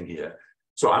expressing here.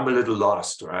 So I'm a little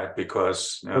lost, right?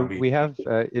 Because we have,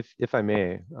 if I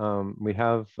may, we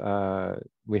have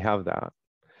that.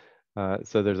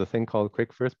 So there's a thing called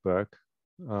Quick First Book,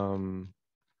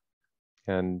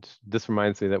 and this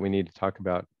reminds me that we need to talk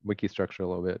about wiki structure a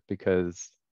little bit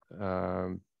because,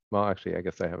 well, actually, I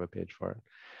guess I have a page for it.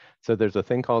 So there's a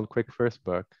thing called Quick First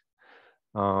Book.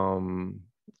 We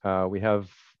have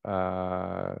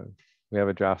a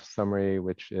draft summary,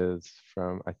 which is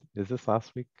from, is this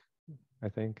last week, I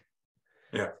think?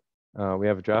 Yeah. We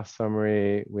have a draft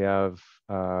summary. We have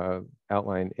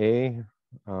outline A.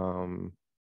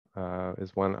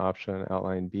 is one option.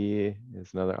 Outline B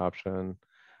is another option.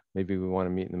 Maybe we want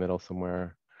to meet in the middle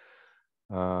somewhere.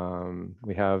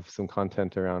 We have some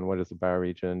content around what is the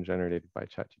bioregion generated by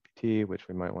ChatGPT, which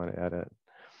we might want to edit.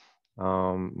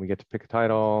 We get to pick a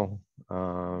title.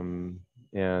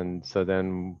 And so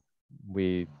then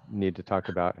we need to talk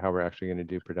about how we're actually going to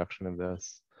do production of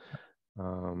this. We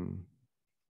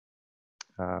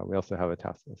also have a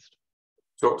task list.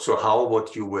 So how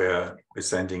what you were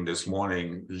presenting this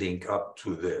morning link up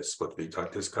to this, what we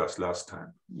discussed last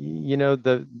time? You know,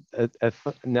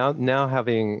 now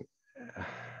having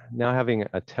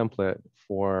a template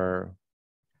for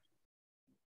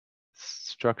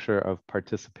structure of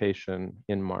participation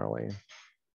in Marley.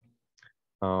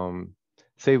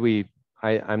 Say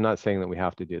I'm not saying that we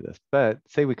have to do this, but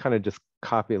say we kind of just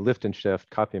lift and shift,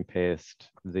 copy and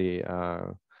paste the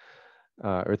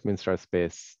Earth, Moon, Star,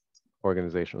 Space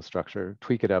organizational structure,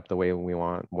 tweak it up the way we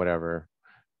want, whatever,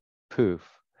 poof.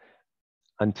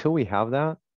 Until we have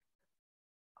that,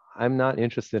 I'm not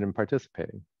interested in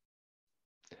participating.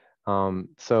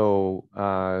 So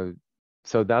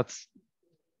that's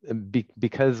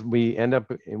because we end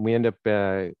up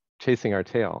chasing our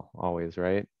tail always,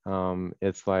 right?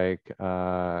 It's like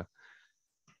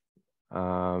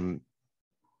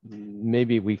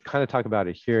maybe we kind of talk about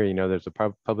it here. You know, there's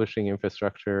a publishing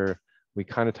infrastructure. We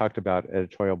kind of talked about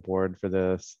editorial board for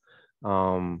this.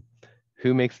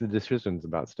 Who makes the decisions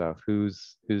about stuff?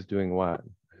 Who's doing what?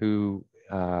 Who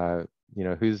you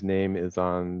know, whose name is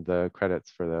on the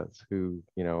credits for this? Who,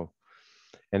 you know,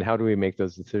 and how do we make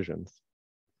those decisions?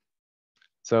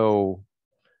 So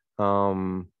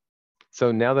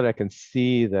so now that I can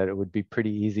see that it would be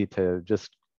pretty easy to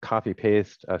just copy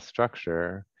paste a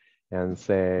structure and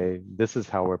say, this is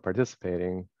how we're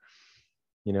participating,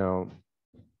 you know,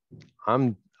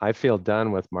 I feel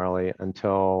done with Marley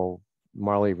until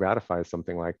Marley ratifies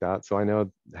something like that. So I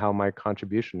know how my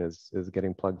contribution is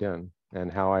getting plugged in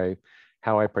and how I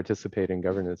participate in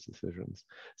governance decisions.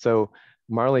 So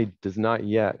Marley does not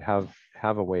yet have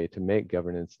a way to make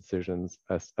governance decisions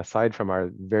aside from our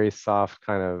very soft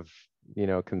kind of, you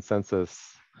know, consensus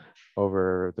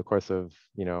over the course of,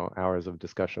 you know, hours of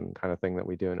discussion kind of thing that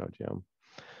we do in OGM.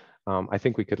 I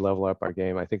think we could level up our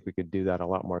game. I think we could do that a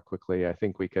lot more quickly. I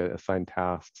think we could assign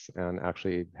tasks and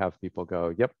actually have people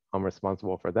go, yep, I'm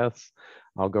responsible for this.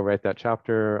 I'll go write that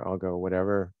chapter. I'll go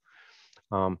whatever.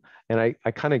 And I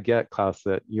kind of get, Klaus,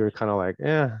 that you're kind of like,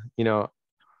 you know,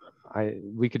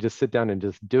 we could just sit down and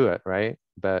just do it, right?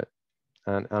 But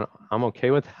and I'm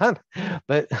okay with that.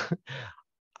 But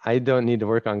I don't need to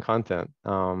work on content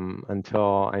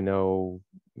until I know,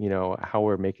 you know, how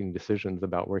we're making decisions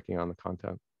about working on the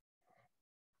content.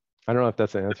 I don't know if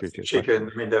that's an answer to your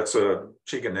question. I mean, that's a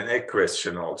chicken and egg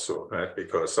question also, right?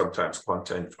 Because sometimes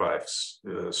content drives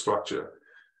structure.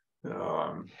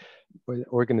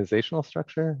 Organizational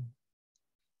structure?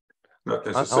 Not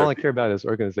necessarily. All I care about is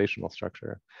organizational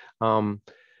structure. So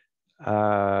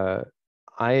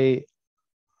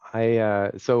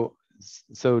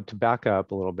to back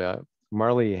up a little bit,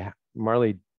 Marley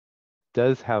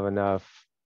did have enough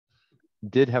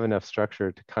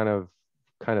structure to kind of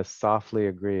softly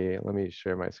agree. Let me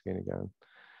share my screen again.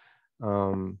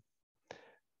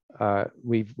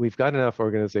 We've got enough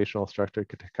organizational structure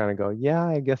to kind of go, yeah,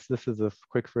 I guess this is a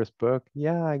quick first book.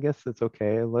 Yeah, I guess it's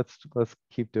okay. Let's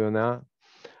keep doing that.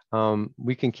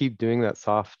 We can keep doing that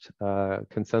soft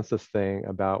consensus thing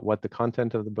about what the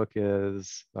content of the book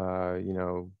is, you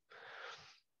know,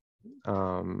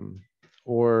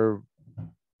 or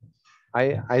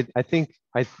I think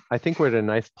we're at a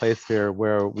nice place here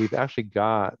where we've actually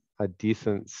got a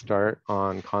decent start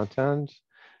on content.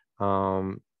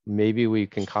 Maybe we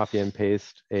can copy and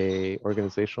paste a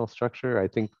organizational structure. I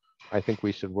think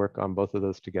we should work on both of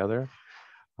those together.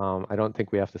 I don't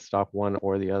think we have to stop one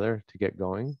or the other to get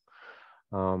going.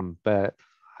 But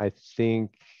I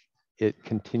think it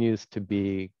continues to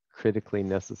be critically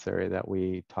necessary that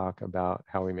we talk about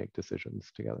how we make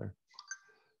decisions together.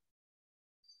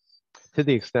 To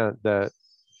the extent that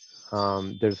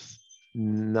there's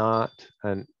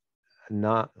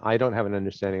I don't have an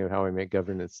understanding of how we make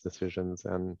governance decisions,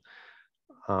 and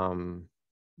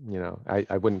you know,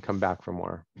 I wouldn't come back for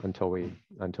more until we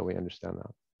understand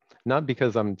that. Not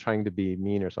because I'm trying to be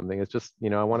mean or something. It's just, you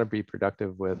know, I want to be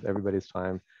productive with everybody's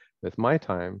time, with my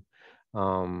time,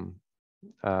 and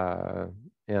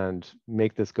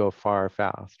make this go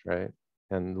fast, right?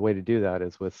 And the way to do that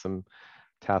is with some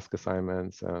task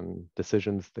assignments and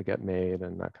decisions that get made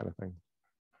and that kind of thing.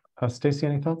 Stacy,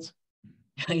 any thoughts?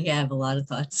 Yeah, I have a lot of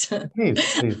thoughts.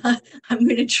 Please. I'm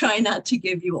going to try not to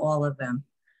give you all of them.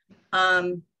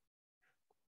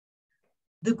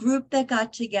 The group that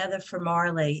got together for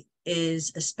Marley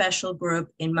is a special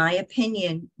group, in my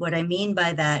opinion. What I mean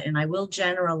by that, and I will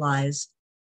generalize,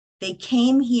 they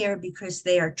came here because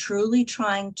they are truly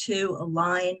trying to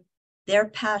align their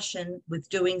passion with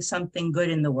doing something good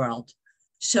in the world.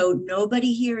 So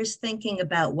nobody here is thinking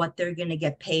about what they're going to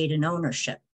get paid in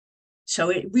ownership. So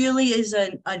it really is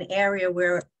an area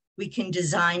where we can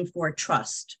design for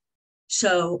trust.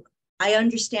 So I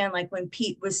understand, like when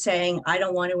Pete was saying, I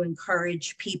don't want to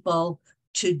encourage people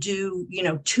to do,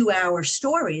 2-hour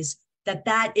stories,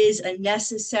 that is a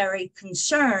necessary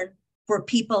concern for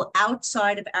people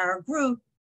outside of our group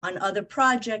on other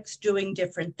projects doing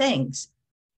different things.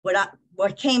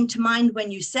 What came to mind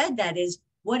when you said that is,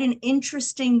 what an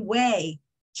interesting way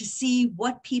to see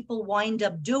what people wind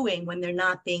up doing when they're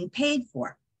not being paid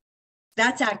for.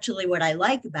 That's actually what I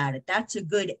like about it. That's a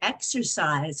good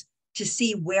exercise to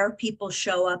see where people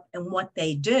show up and what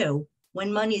they do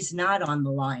when money's not on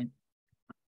the line.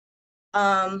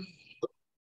 I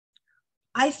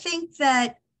think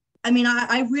that,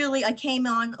 I came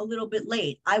on a little bit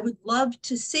late. I would love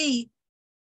to see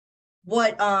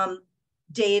what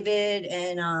David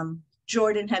and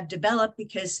Jordan have developed,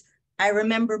 because I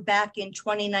remember back in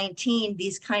 2019,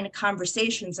 these kind of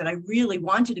conversations that I really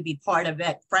wanted to be part of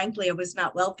it. Frankly, I was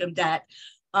not welcomed at.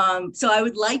 So I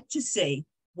would like to see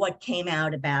what came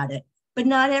out about it, but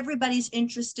not everybody's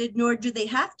interested, nor do they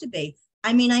have to be.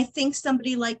 I think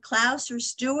somebody like Klaus or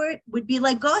Stuart would be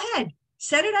like, go ahead,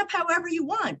 set it up however you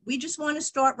want. We just want to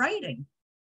start writing.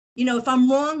 If I'm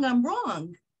wrong, I'm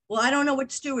wrong. Well, I don't know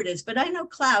what Stuart is, but I know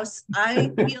Klaus.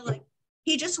 I feel like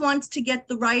he just wants to get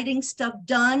the writing stuff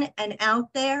done and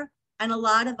out there. And a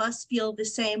lot of us feel the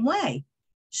same way.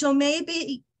 So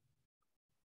maybe,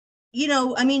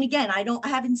 again, I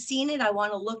haven't seen it. I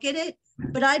want to look at it,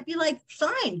 but I'd be like,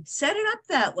 fine, set it up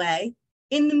that way.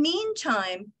 In the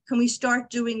meantime, can we start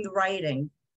doing the writing,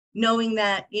 knowing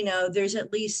that, there's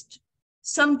at least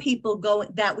some people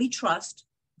that we trust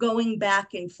going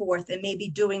back and forth and maybe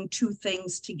doing two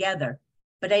things together.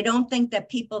 But I don't think that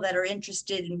people that are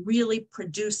interested in really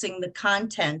producing the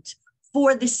content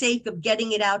for the sake of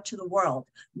getting it out to the world,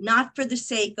 not for the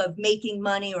sake of making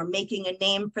money or making a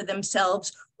name for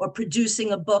themselves or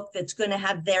producing a book that's going to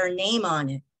have their name on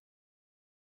it,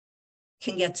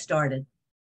 can get started.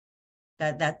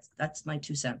 That's my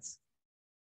 2 cents.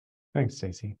 Thanks,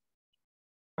 Stacey.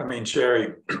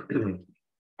 Sherry,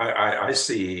 I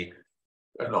see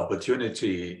an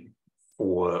opportunity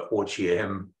for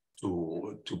OGM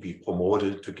to be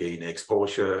promoted, to gain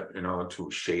exposure,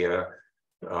 to share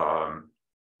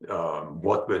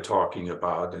what we're talking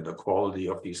about and the quality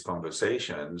of these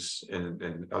conversations.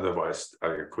 And otherwise, I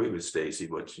agree with Stacey,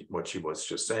 what she was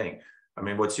just saying.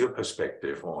 What's your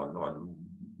perspective on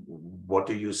what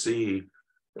do you see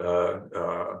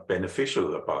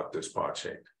beneficial about this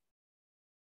project?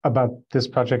 About this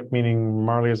project, meaning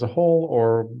Marley as a whole,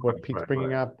 or what Pete's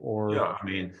bringing up, or? Yeah,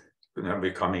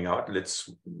 we're coming out,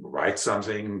 let's write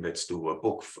something, let's do a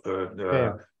book.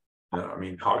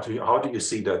 How do you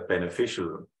see that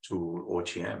beneficial to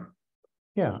OGM?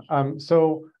 Yeah,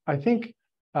 so I think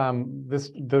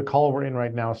the call we're in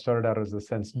right now started out as a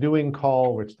sense doing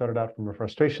call, which started out from a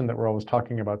frustration that we're always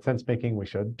talking about sense making. We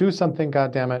should do something,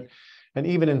 goddammit. And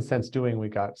even in sense doing, we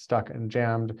got stuck and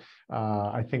jammed.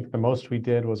 I think the most we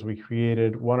did was we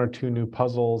created 1 or 2 new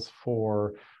puzzles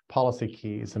for policy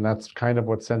keys, and that's kind of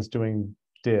what sense doing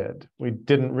did. We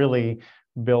didn't really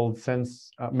build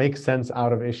sense, make sense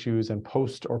out of issues and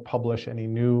post or publish any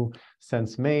new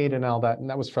sense made and all that, and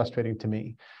that was frustrating to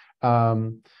me.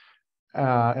 And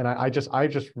I just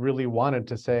really wanted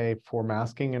to say, for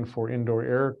masking and for indoor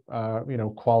air,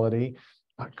 quality,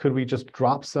 could we just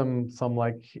drop some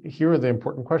like, here are the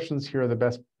important questions, here are the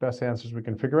best answers we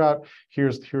can figure out, here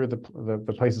are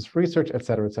the places for research, et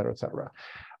cetera, et cetera, et cetera.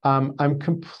 I'm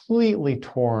completely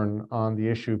torn on the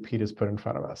issue Pete has put in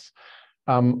front of us.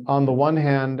 On the one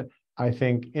hand, I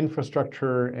think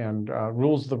infrastructure and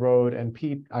rules of the road, and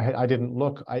Pete, I didn't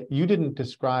look, you didn't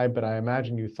describe, but I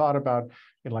imagine you thought about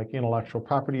like intellectual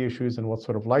property issues and what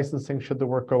sort of licensing should the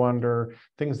work go under,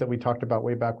 things that we talked about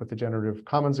way back with the Generative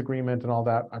Commons Agreement and all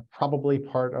that are probably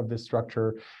part of this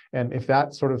structure. And if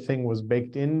that sort of thing was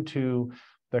baked into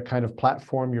the kind of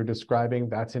platform you're describing,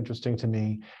 that's interesting to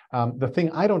me. The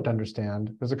thing I don't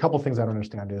understand, there's a couple of things I don't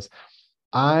understand is,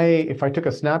 if I took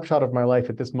a snapshot of my life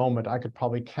at this moment, I could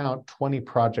probably count 20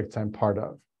 projects I'm part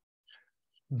of.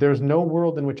 There's no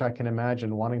world in which I can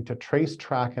imagine wanting to trace,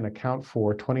 track, and account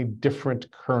for 20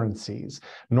 different currencies,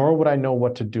 nor would I know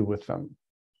what to do with them.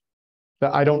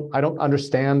 I don't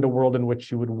understand a world in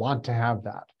which you would want to have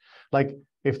that. Like,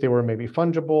 if they were maybe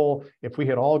fungible, if we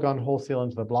had all gone wholesale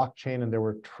into the blockchain and there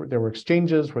were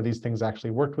exchanges where these things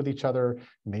actually worked with each other,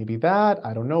 maybe that,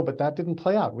 I don't know, but that didn't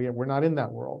play out. We're not in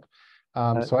that world. So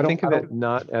I don't think of it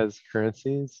not as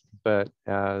currencies, but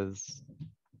as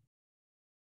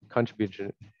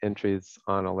contribution entries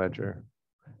on a ledger.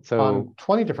 So on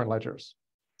 20 different ledgers.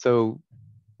 So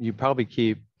you probably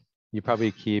keep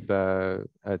a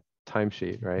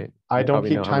timesheet, right? I You don't probably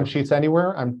keep know how much- timesheets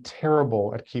anywhere. I'm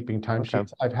terrible at keeping timesheets.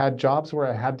 Okay. I've had jobs where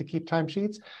I had to keep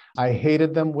timesheets. I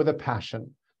hated them with a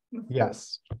passion.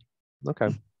 Yes. Okay.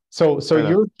 So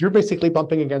Fair you're basically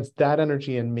bumping against that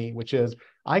energy in me, which is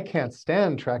I can't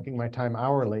stand tracking my time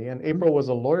hourly. And April was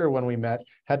a lawyer when we met,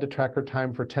 had to track her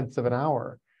time for tenths of an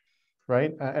hour,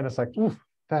 right? And it's like, oof,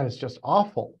 that is just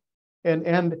awful.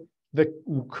 And the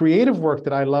creative work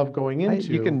that I love going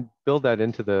into, you can build that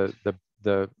into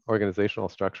the organizational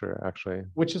structure, actually.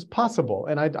 which is possible,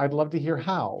 and I'd love to hear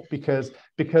how, because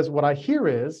what I hear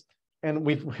is, and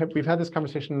we've had this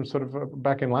conversation sort of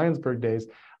back in Lionsburg days,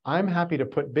 I'm happy to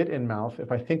put bit in mouth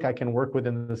if I think I can work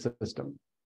within the system.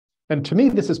 And to me,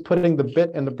 this is putting the bit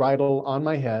and the bridle on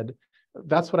my head.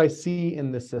 That's what I see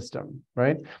in this system,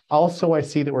 right? Also, I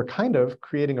see that we're kind of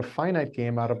creating a finite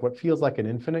game out of what feels like an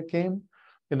infinite game,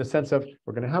 in the sense of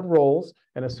we're going to have roles.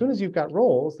 And as soon as you've got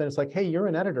roles, then it's like, hey, you're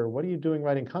an editor. What are you doing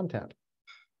writing content?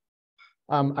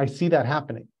 I see that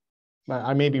happening.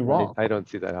 I may be wrong. I don't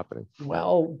see that happening.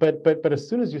 Well, but as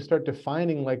soon as you start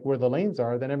defining like where the lanes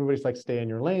are, then everybody's like, stay in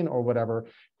your lane or whatever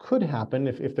could happen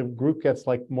if the group gets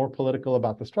like more political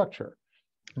about the structure.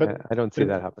 But I don't see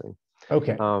that happening.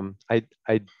 Okay.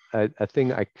 A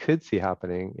thing I could see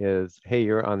happening is, hey,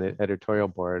 you're on the editorial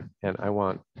board and I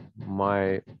want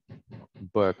my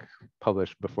book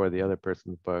published before the other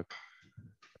person's book.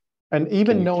 And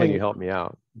even can you help me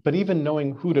out? But even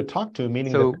knowing who to talk to,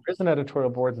 meaning that there is an editorial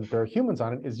board and there are humans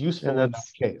on it, is useful in that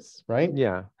case, right?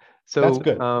 Yeah. So that's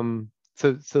good.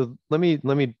 So let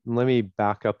me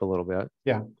back up a little bit.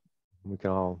 Yeah. We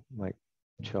can all like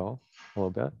chill a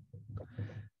little bit.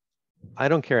 I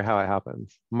don't care how it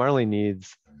happens. Marley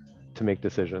needs to make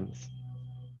decisions.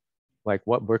 Like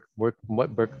what book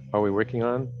are we working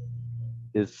on?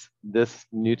 Is this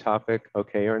new topic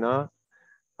okay or not?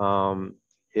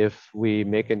 If we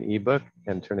make an ebook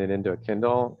and turn it into a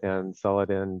Kindle and sell it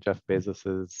in Jeff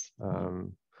Bezos's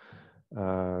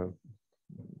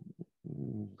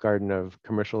garden of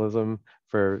commercialism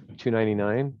for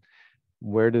 $2.99,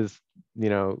 where does,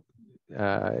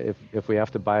 if we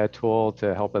have to buy a tool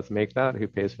to help us make that, who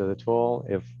pays for the tool?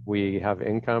 If we have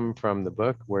income from the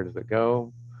book, where does it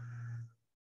go?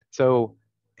 So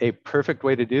a perfect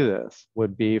way to do this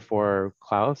would be for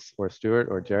Klaus or Stuart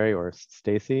or Jerry or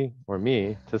Stacy or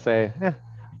me to say,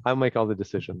 I'll make all the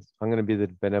decisions. I'm going to be the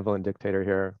benevolent dictator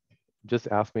here. Just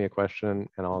ask me a question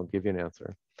and I'll give you an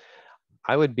answer.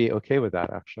 I would be okay with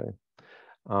that, actually.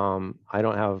 I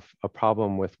don't have a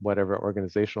problem with whatever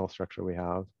organizational structure we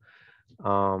have.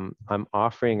 I'm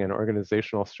offering an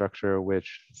organizational structure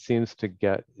which seems to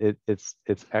get it's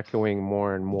echoing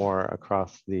more and more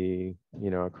across the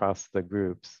across the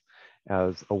groups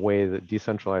as a way that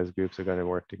decentralized groups are going to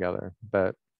work together.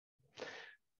 But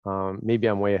maybe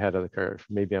I'm way ahead of the curve.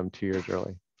 Maybe I'm 2 years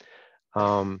early.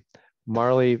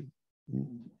 Marley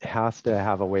has to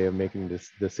have a way of making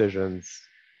decisions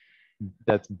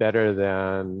that's better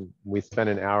than we spend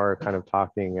an hour kind of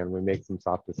talking and we make some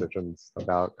soft decisions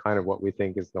about kind of what we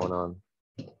think is going on,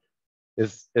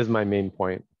 is my main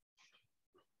point.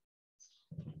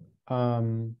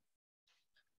 So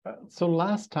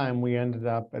last time we ended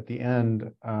up at the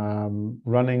end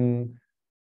running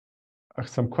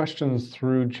some questions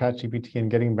through ChatGPT and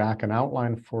getting back an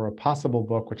outline for a possible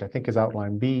book, which I think is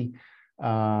outline B,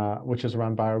 which is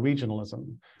around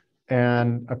bioregionalism.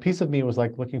 And a piece of me was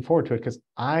like looking forward to it because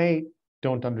I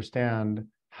don't understand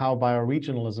how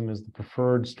bioregionalism is the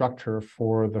preferred structure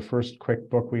for the first quick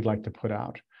book we'd like to put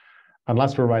out,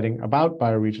 unless we're writing about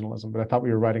bioregionalism. But I thought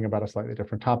we were writing about a slightly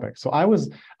different topic. So I was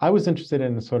interested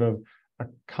in sort of a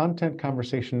content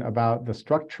conversation about the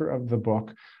structure of the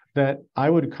book that I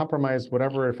would compromise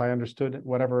whatever, if I understood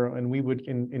whatever, and we would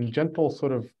in gentle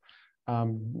sort of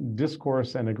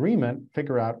discourse and agreement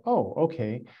figure out, oh,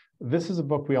 okay, this is a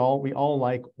book we all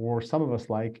like, or some of us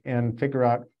like, and figure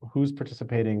out who's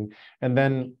participating, and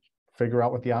then figure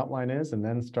out what the outline is, and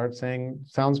then start saying,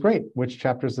 sounds great. Which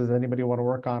chapters does anybody want to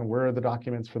work on? Where are the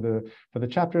documents for the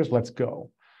chapters? Let's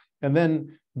go. And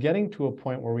then getting to a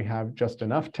point where we have just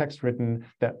enough text written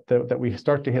that we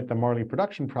start to hit the Marley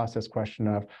production process question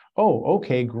of, oh,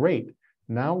 okay, great.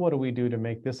 Now, what do we do to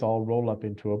make this all roll up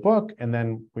into a book? And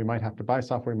then we might have to buy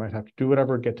software, we might have to do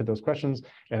whatever, get to those questions.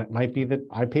 And it might be that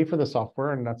I pay for the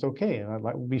software and that's okay. And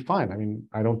that will be fine. I mean,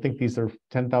 I don't think these are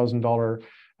 $10,000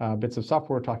 bits of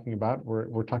software we're talking about.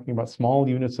 We're talking about small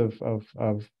units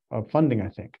of funding, I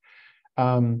think.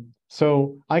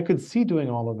 So I could see doing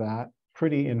all of that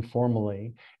pretty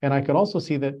informally. And I could also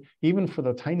see that even for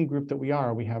the tiny group that we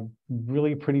are, we have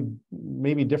really pretty,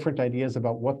 maybe different ideas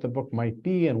about what the book might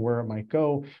be and where it might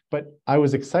go. But I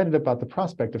was excited about the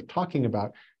prospect of talking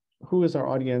about who is our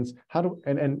audience, how do,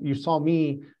 and you saw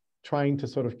me trying to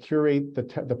sort of curate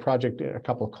the project a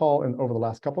couple of calls, and over the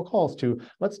last couple of calls to,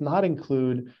 let's not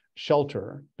include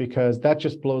shelter because that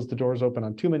just blows the doors open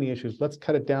on too many issues. Let's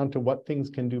cut it down to what things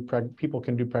can do, people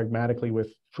can do pragmatically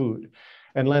with food.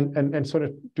 And sort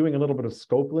of doing a little bit of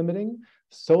scope limiting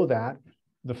so that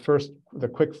the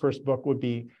quick first book would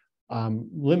be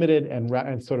limited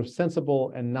and sort of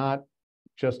sensible and not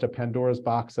just a Pandora's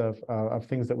box of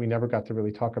things that we never got to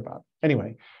really talk about.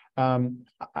 Anyway,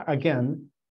 again,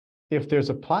 if there's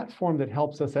a platform that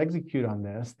helps us execute on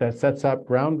this, that sets up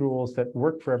ground rules that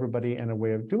work for everybody and a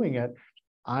way of doing it,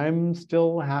 I'm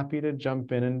still happy to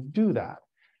jump in and do that.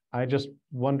 I just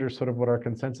wonder sort of what our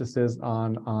consensus is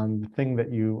on the thing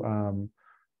that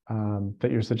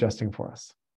you're suggesting for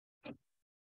us.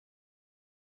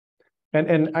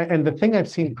 And the thing I've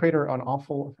seen Crater on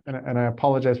awful, and I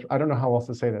apologize, I don't know how else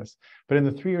to say this, but in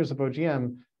the 3 years of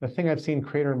OGM, the thing I've seen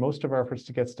Crater most of our efforts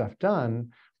to get stuff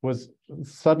done was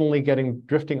suddenly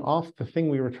drifting off the thing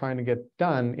we were trying to get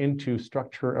done into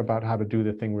structure about how to do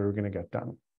the thing we were going to get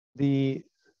done.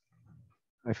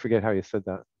 I forget how you said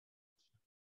that.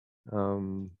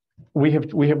 We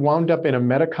have wound up in a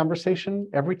meta conversation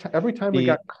every time we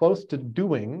got close to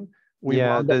doing, we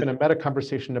wound up in a meta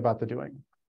conversation about the doing.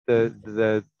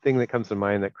 The thing that comes to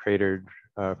mind that cratered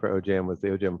for OGM was the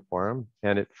OGM forum,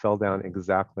 and it fell down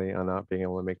exactly on not being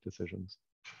able to make decisions.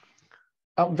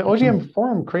 The OGM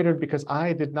forum cratered because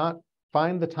I did not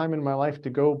find the time in my life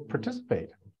to go participate.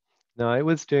 No, it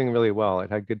was doing really well. It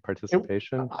had good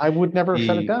participation. I would never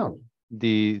shut it down.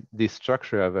 The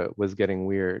structure of it was getting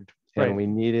weird, and right. we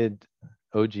needed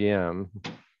OGM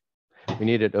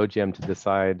to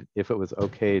decide if it was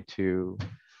okay to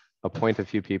appoint a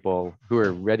few people who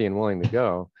are ready and willing to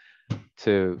go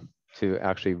to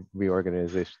actually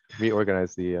reorganize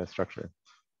the structure,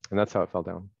 and that's how it fell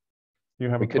down. You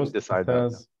have we a couldn't decide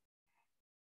that. That.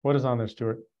 What is on there,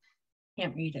 Stuart?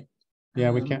 Can't read it.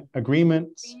 Yeah, we can't.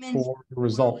 Agreements for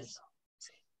results.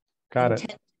 Got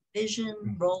it.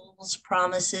 Vision, roles,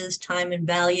 promises, time and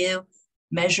value,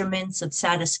 measurements of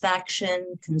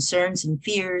satisfaction, concerns and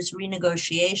fears,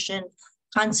 renegotiation,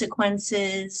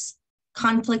 consequences,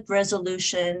 conflict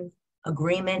resolution,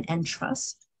 agreement, and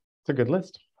trust. It's a good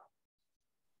list.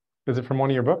 Is it from one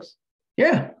of your books?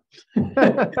 Yeah.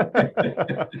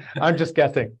 I'm just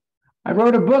guessing. I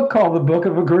wrote a book called The Book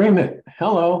of Agreement.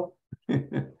 Hello.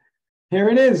 Here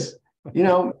it is. You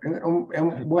know,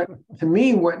 and what, to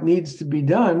me, what needs to be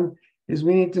done is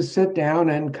we need to sit down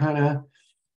and kind of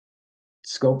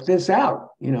scope this out.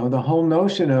 You know, the whole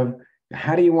notion of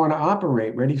how do you want to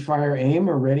operate? Ready, fire, aim,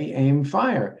 or ready, aim,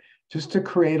 fire? Just to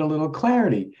create a little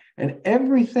clarity. And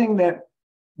everything that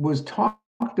was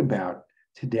talked about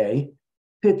today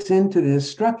fits into this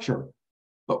structure,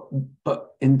 but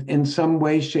in some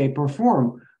way, shape, or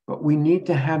form. But we need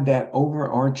to have that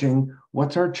overarching,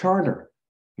 what's our charter?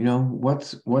 You know,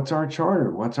 what's our charter?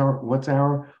 What's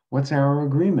our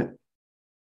agreement?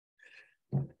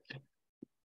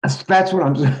 That's what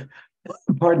I'm.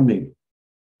 Pardon me.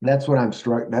 That's what I'm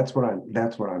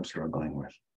struggling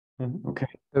with. Mm-hmm. Okay.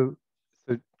 So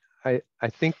I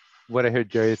think what I heard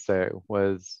Jerry say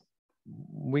was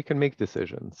we can make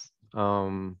decisions.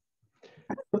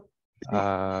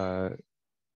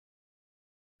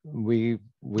 We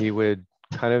would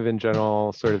kind of in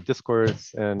general sort of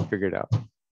discourse and figure it out.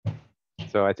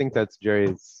 So I think that's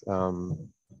Jerry's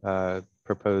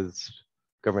proposed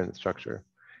governance structure,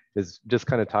 is just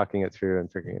kind of talking it through and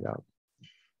figuring it out.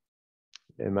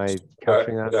 Am I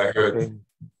capturing that?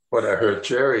 What I heard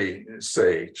Jerry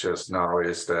say just now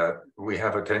is that we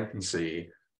have a tendency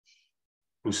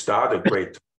to start a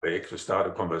great topic, to start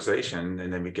a conversation,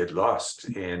 and then we get lost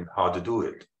in how to do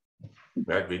it.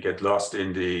 Right? We get lost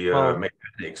in the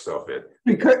mechanics of it.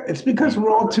 Because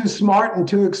we're all too smart and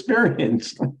too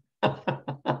experienced.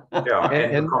 Yeah,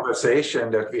 and the conversation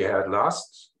that we had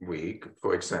last week,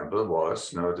 for example,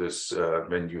 was, this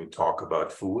when you talk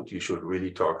about food, you should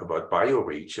really talk about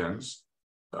bioregions.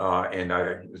 And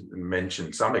I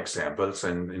mentioned some examples,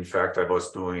 and in fact, I was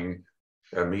doing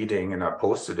a meeting and I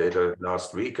posted it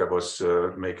last week. I was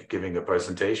giving a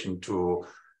presentation to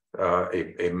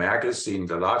a magazine,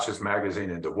 the largest magazine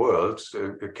in the world,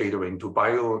 catering to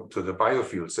the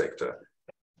biofuel sector.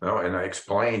 And I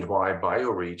explained why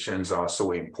bioregions are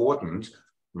so important.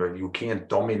 But you can't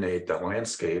dominate the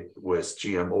landscape with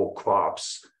GMO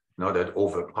crops, that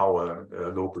overpower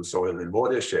local soil and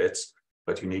watersheds.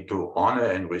 But you need to honor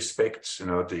and respect,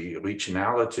 the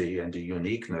regionality and the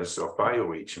uniqueness of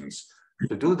bioregions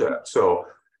to do that. So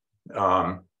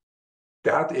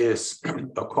that is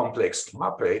a complex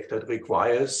topic that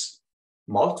requires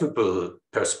multiple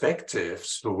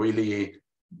perspectives to really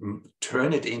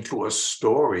turn it into a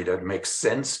story that makes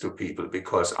sense to people,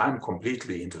 because I'm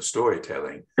completely into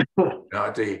storytelling. I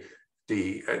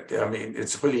mean,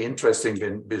 it's really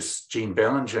interesting with Gene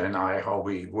Bellinger and I, how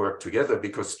we work together,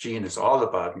 because Gene is all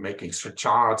about making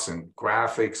charts and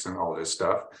graphics and all this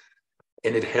stuff.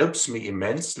 And it helps me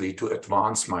immensely to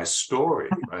advance my story,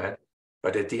 right?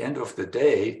 But at the end of the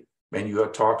day, when you are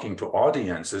talking to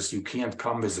audiences, you can't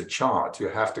come with a chart. You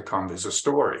have to come with a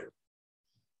story.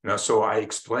 So I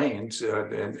explained,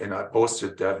 and I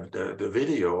posted the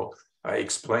video, I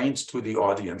explained to the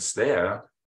audience there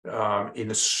in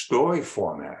a story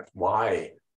format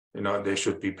why, they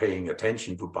should be paying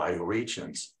attention to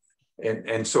bioregions.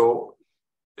 And so,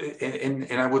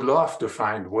 and I would love to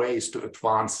find ways to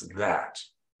advance that,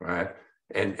 right?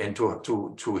 And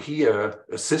to hear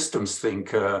a systems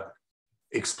thinker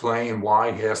explain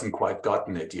why he hasn't quite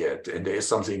gotten it yet, and there is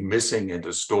something missing in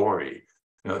the story,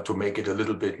 to make it a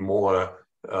little bit more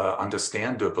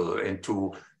understandable, and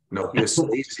to hear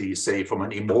Stacy say from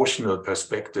an emotional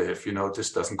perspective,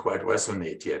 this doesn't quite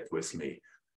resonate yet with me.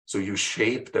 So you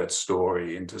shape that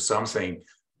story into something,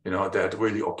 that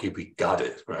really, okay, we got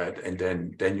it, right? And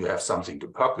then you have something to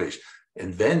publish.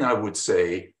 And then I would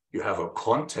say you have a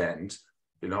content,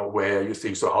 where you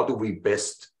think, so how do we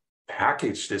best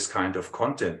package this kind of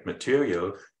content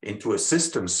material into a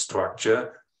system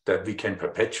structure that we can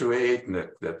perpetuate, and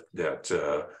that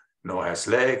has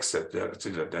legs,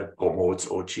 that promotes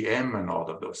OGM and all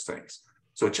of those things.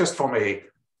 So just from a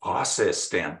process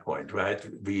standpoint, right?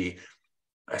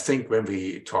 I think when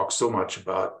we talk so much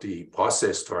about the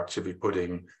process structure, we're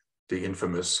putting the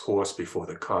infamous horse before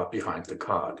the cart, behind the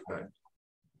cart, right?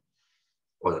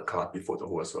 Or the cart before the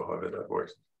horse, or however that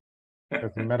works.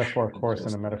 There's a metaphoric horse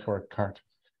and a metaphoric cart.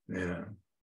 Yeah.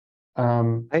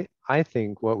 I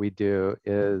think what we do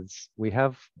is we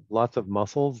have lots of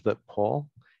muscles that pull,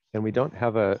 and we don't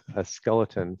have a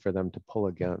skeleton for them to pull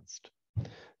against.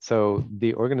 So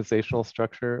the organizational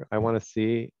structure I want to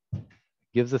see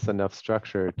gives us enough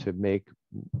structure to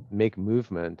make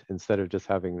movement instead of just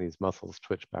having these muscles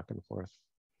twitch back and forth.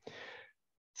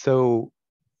 So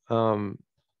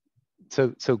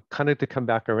so kind of to come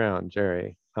back around,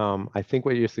 Jerry, I think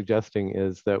what you're suggesting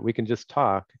is that we can just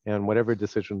talk, and whatever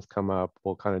decisions come up,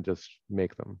 we'll kind of just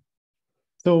make them.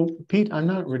 So Pete, I'm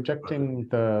not rejecting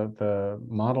the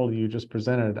model you just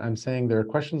presented. I'm saying there are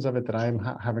questions of it that I'm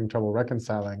having trouble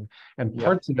reconciling, and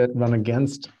parts of it run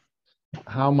against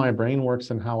how my brain works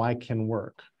and how I can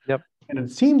work. Yep. And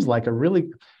it seems like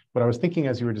what I was thinking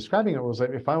as you were describing it was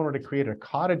that if I wanted to create a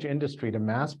cottage industry to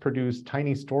mass produce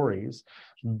tiny stories,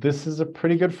 this is a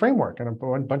pretty good framework. And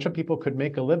a bunch of people could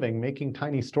make a living making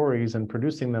tiny stories and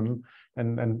producing them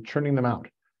and churning them out.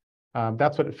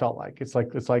 That's what it felt like. It's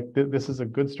like this is a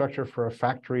good structure for a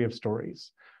factory of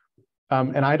stories.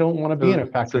 And I don't want to be in a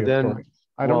factory of stories.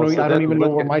 I don't know. I don't even know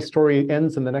where my story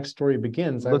ends and the next story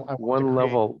begins. Look, I one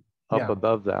level up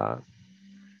above that.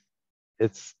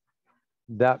 It's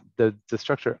that the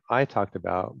structure I talked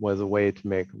about was a way to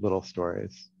make little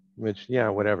stories, which, yeah,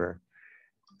 whatever.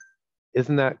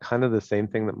 Isn't that kind of the same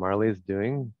thing that Marley is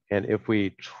doing? And if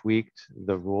we tweaked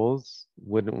the rules,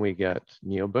 wouldn't we get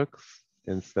neobooks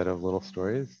instead of little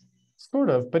stories? Sort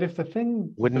of, but if the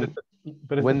thing wouldn't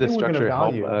the structure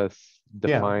help us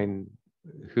define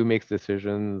who makes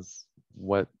decisions?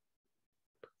 What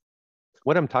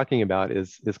I'm talking about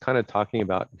is kind of talking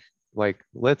about, like,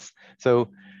 let's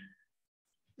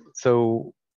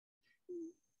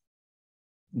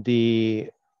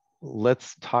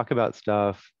talk about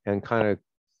stuff and kind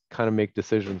of make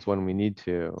decisions when we need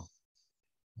to.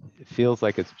 It feels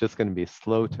like it's just going to be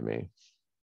slow to me.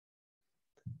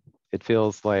 It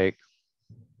feels like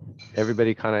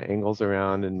everybody kind of angles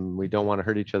around, and we don't want to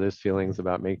hurt each other's feelings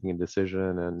about making a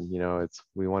decision, and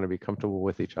we want to be comfortable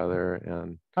with each other.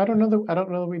 And I don't know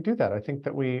that we do that. I think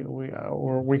that we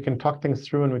can talk things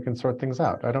through and we can sort things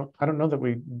out. I don't know that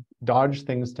we dodge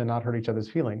things to not hurt each other's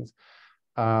feelings.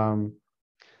 I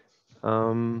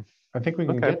think we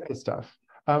can get this stuff.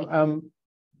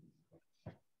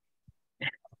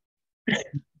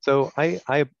 So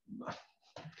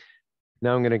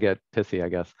now I'm going to get pissy, I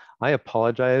guess. I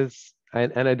apologize.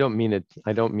 And I don't mean it.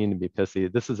 I don't mean to be pissy.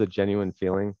 This is a genuine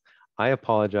feeling. I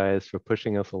apologize for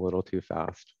pushing us a little too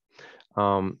fast.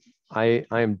 I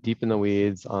am deep in the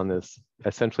weeds on this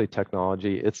essentially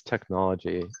technology. It's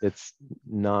technology. It's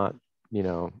not, you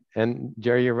know, and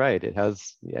Jerry, you're right. It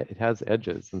has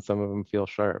edges and some of them feel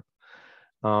sharp.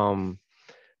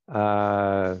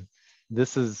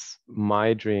 This is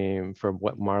my dream for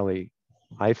what Marley,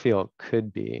 I feel,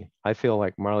 could be. I feel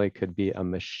like Marley could be a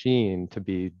machine to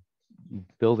be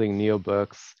building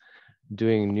neobooks,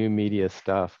 doing new media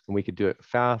stuff, and we could do it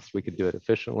fast, we could do it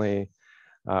efficiently.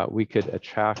 We could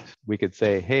attract, we could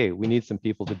say, hey, we need some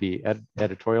people to be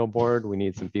editorial board, we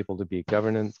need some people to be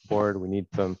governance board, we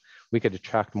could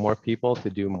attract more people to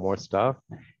do more stuff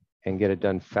and get it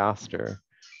done faster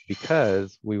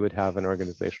because we would have an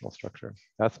organizational structure.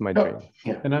 That's my dream.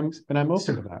 Yeah. And I'm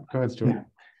open to that. Go ahead, Stuart.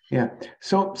 Yeah.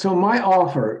 So my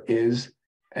offer is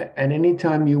at any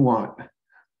time you want,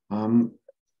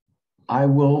 I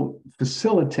will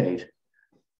facilitate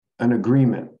an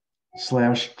agreement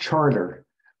 / charter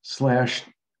 /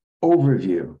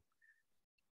 overview,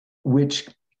 which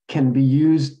can be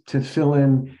used to fill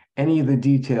in any of the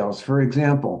details. For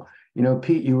example, you know,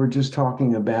 Pete, you were just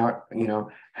talking about, you know,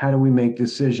 how do we make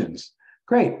decisions?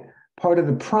 Great. Part of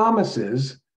the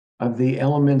promises of the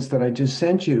elements that I just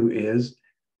sent you is,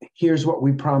 here's what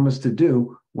we promise to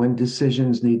do when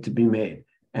decisions need to be made.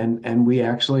 And we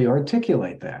actually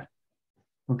articulate that.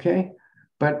 Okay.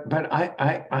 But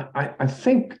I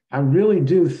think, I really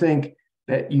do think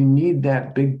that you need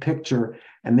that big picture,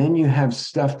 and then you have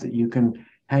stuff that you can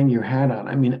hang your hat on.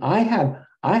 I mean, I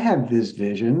have this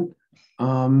vision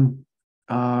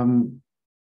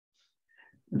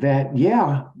that,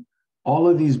 yeah, all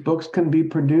of these books can be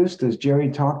produced, as Jerry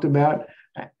talked about,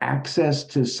 access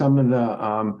to some of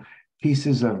the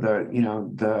pieces of the, you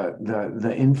know,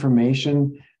 the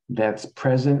information that's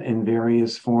present in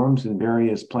various forms in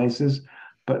various places.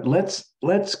 But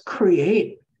let's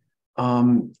create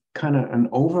kind of an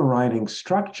overriding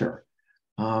structure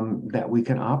that we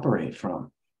can operate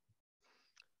from.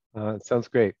 It sounds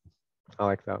great. I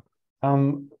like that.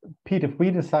 Pete, if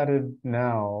we decided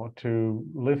now to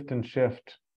lift and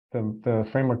shift the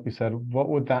framework you said, what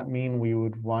would that mean we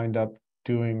would wind up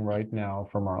doing right now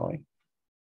for Marley?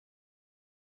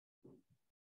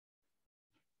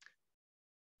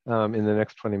 In the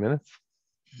next 20 minutes,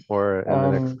 or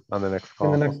on the next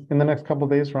call? In the next couple of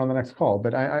days or on the next call.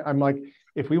 But I'm like,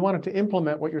 if we wanted to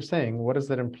implement what you're saying, what does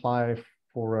that imply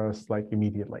for us, like,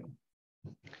 immediately?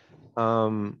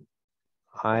 I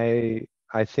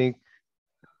think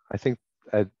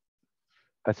a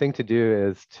thing to do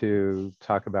is to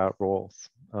talk about roles,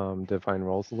 define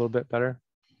roles a little bit better.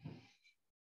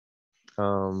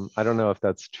 I don't know if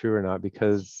that's true or not,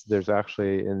 because there's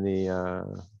actually in the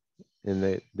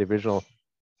original,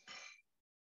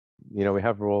 you know, we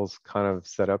have roles kind of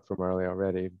set up for Marley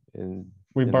already.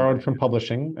 We borrowed from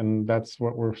publishing, and that's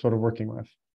what we're sort of working with.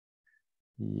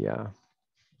 Yeah.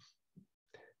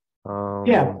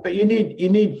 Yeah, but you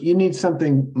need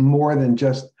something more than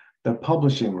just the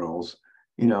publishing roles.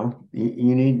 You know,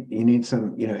 you need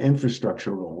some, you know,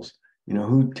 infrastructure roles. You know,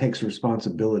 who takes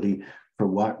responsibility for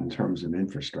what in terms of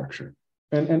infrastructure?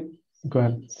 And go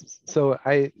ahead. So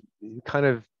I kind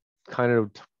of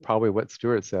probably what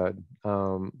Stuart said.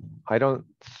 I don't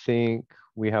think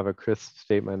we have a crisp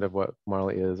statement of what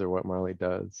Marley is or what Marley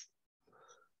does.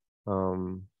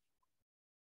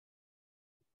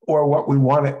 Or what we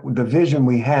want it, the vision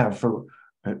we have for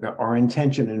our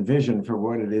intention and vision for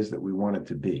what it is that we want it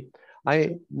to be.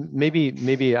 Maybe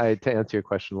to answer your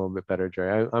question a little bit better,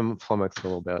 Jerry, I'm flummoxed a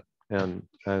little bit, and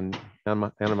I'm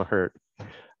hurt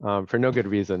for no good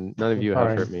reason. None of you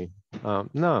have hurt me.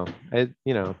 No, I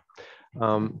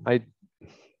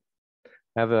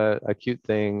have a cute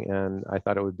thing, and I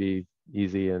thought it would be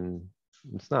easy, and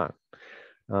it's not.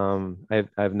 I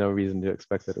have no reason to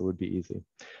expect that it would be easy.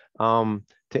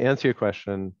 To answer your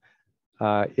question,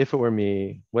 if it were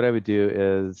me, what I would do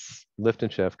is lift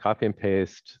and shift, copy and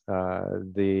paste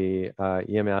the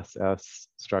EMSS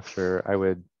structure. I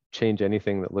would change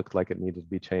anything that looked like it needed to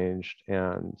be changed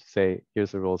and say,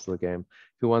 here's the rules of the game.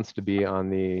 Who wants to be on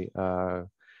the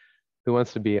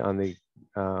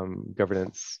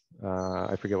governance?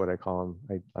 I forget what I call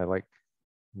them. I like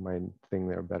my thing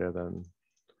there better than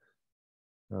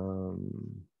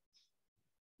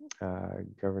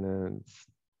governance,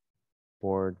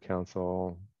 board,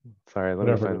 council. Sorry, let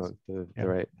me find the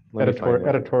right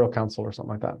editorial council or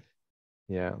something like that.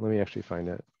 Yeah, let me actually find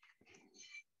it.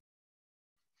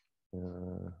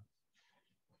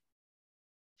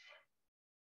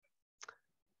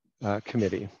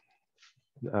 Committee.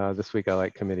 this week I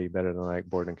like committee better than I like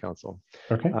board and council.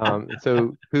 Okay.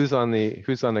 So who's on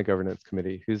the governance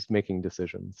committee? Who's making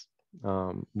decisions?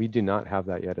 We do not have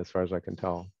that yet, as far as I can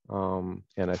tell,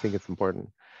 and I think it's important.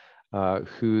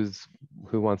 Who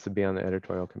wants to be on the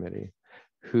editorial committee?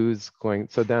 Who's going?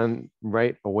 So then,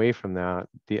 right away from that,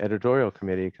 the editorial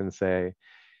committee can say,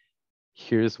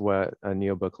 here's what a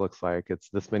neobook looks like. It's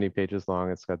this many pages long.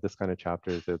 It's got this kind of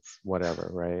chapters. It's whatever,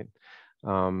 right?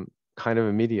 Kind of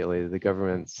immediately, the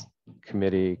governance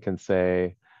committee can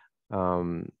say,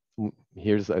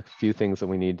 here's a few things that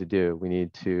we need to do. We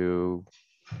need to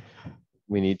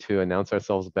announce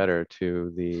ourselves better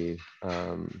to the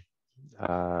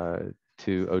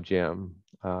to OGM.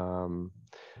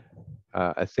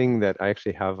 A thing that I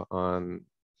actually have on,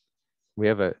 we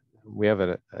have a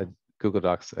Google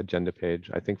Docs agenda page,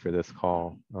 I think, for this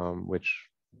call, which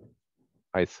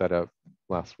I set up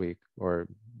last week.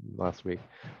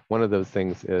 One of those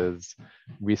things is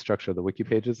restructure the wiki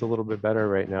pages a little bit better.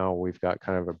 Right now, we've got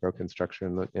kind of a broken structure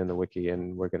in the wiki,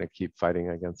 and we're going to keep fighting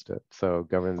against it. So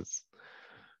governance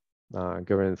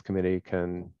committee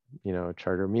can,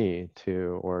 charter me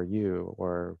to, or you,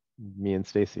 or me and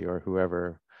Stacy, or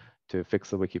whoever, to fix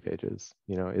the wiki pages.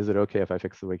 Is it okay if I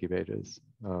fix the wiki pages?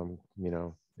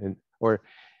 Or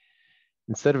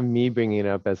instead of me bringing it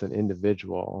up as an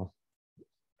individual,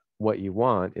 what you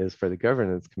want is for the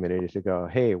governance committee to go,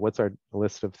 hey, what's our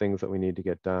list of things that we need to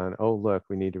get done? Oh, look,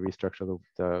 we need to restructure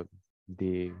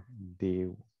the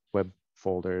web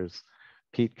folders.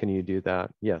 Pete, can you do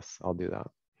that? Yes, I'll do that.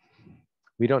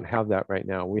 We don't have that right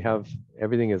now. We have,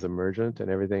 everything is emergent, and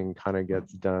everything kind of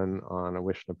gets done on a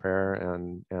wish and a prayer,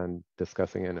 and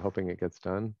discussing it and hoping it gets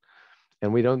done.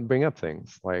 And we don't bring up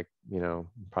things like,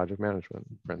 project management,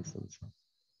 for instance.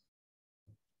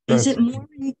 Is it more,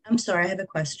 I'm sorry, I have a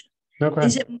question. No, go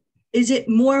ahead. Is it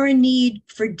more a need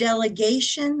for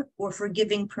delegation or for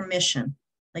giving permission?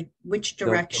 Like which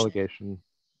direction? Delegation.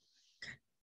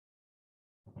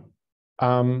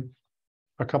 A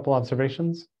couple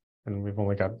observations, and we've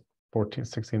only got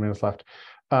 16 minutes left.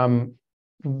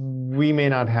 We may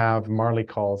not have Marley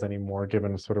calls anymore,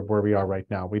 given sort of where we are right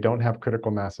now. We don't have critical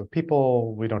mass of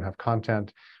people. We don't have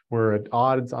content. We're at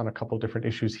odds on a couple different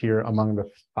issues here among the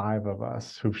 5 of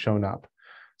us who've shown up.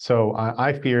 So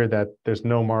I fear that there's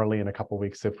no Marley in a couple of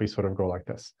weeks if we sort of go like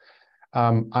this.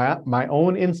 My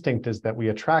own instinct is that we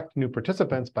attract new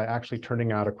participants by actually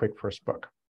turning out a quick first book.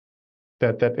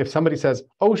 That if somebody says,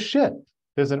 oh shit,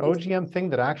 there's an OGM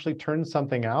thing that actually turns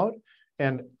something out,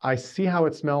 and I see how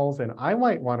it smells, and I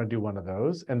might want to do one of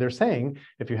those. And they're saying,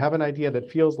 if you have an idea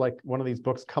that feels like one of these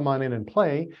books, come on in and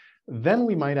play, then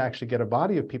we might actually get a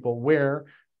body of people where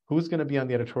who's going to be on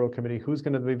the editorial committee, who's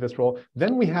going to be this role.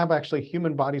 Then we have actually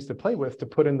human bodies to play with to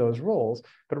put in those roles.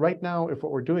 But right now, if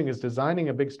what we're doing is designing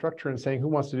a big structure and saying who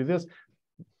wants to do this,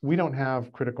 we don't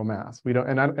have critical mass. We don't,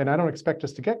 and I don't expect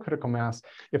us to get critical mass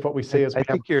if what we say is we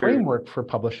have a framework for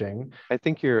publishing. I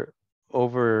think you're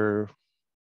overinflating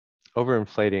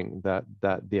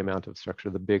the amount of structure,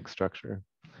 the big structure.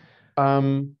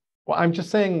 Well, I'm just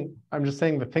saying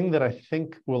the thing that I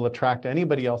think will attract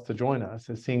anybody else to join us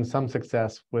is seeing some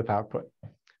success with output.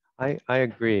 I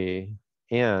agree,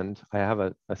 and I have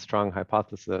a strong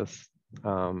hypothesis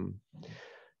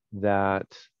that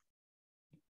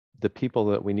the people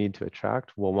that we need to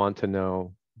attract will want to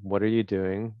know, what are you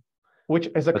doing? Which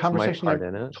is a conversation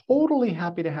I'm totally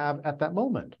happy to have at that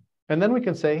moment. And then we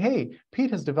can say, hey,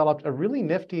 Pete has developed a really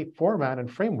nifty format and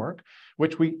framework,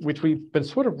 which we've been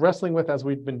sort of wrestling with as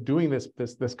we've been doing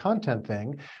this content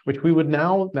thing, which we would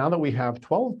now that we have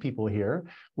 12 people here,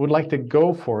 would like to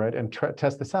go for it and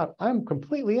test this out. I'm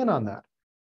completely in on that.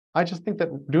 I just think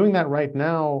that doing that right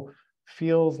now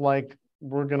feels like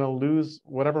we're going to lose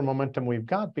whatever momentum we've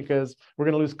got, because we're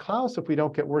going to lose Klaus if we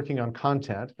don't get working on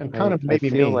content, and kind of maybe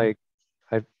feel me. Like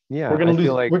we're going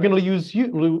to lose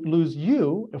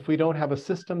you if we don't have a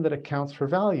system that accounts for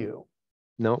value.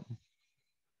 No.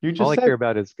 You just all I care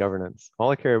about is governance. All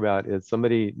I care about is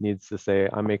somebody needs to say,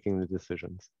 I'm making the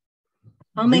decisions.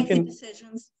 I'll make the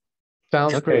decisions.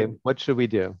 Sounds okay, great. what should we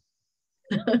do?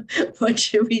 What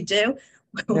should we do?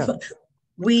 Yeah.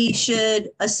 We should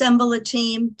assemble a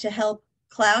team to help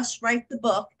Klaus write the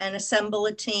book, and assemble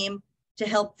a team to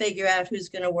help figure out who's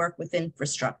going to work with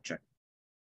infrastructure.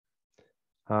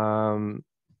 Can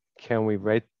we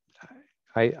write?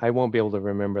 I won't be able to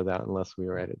remember that unless we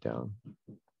write it down.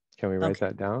 Can we write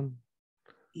that down?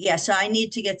 Yeah, so I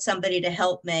need to get somebody to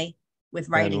help me with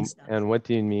writing stuff. And what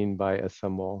do you mean by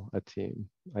assemble a team?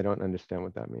 I don't understand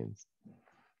what that means.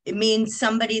 It means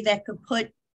somebody that could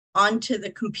put onto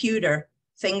the computer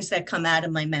things that come out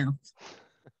of my mouth.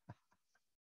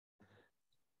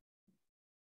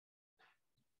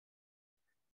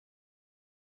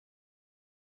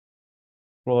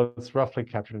 Well, it's roughly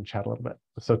captured in chat a little bit.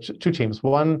 So two teams.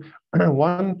 One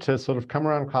to sort of come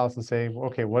around Klaus and say,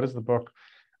 okay, what is the book?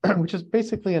 Which is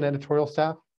basically an editorial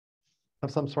staff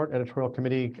of some sort, editorial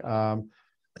committee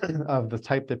of the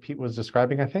type that Pete was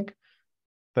describing, I think,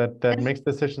 that makes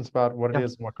decisions about what it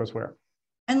is and what goes where.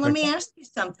 And let me ask you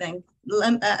something,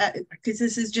 because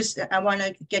this is just, I want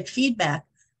to get feedback.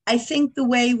 I think the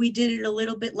way we did it a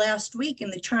little bit last week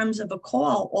in the terms of a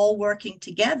call, all working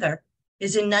together,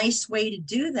 is a nice way to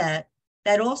do that.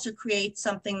 That also creates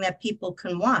something that people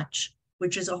can watch,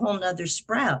 which is a whole nother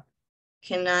sprout.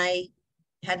 Can I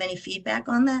have any feedback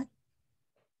on that?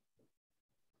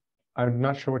 I'm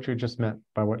not sure what you just meant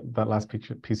by what that last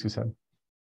piece you said.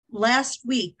 Last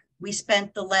week, we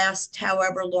spent the last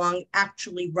however long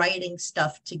actually writing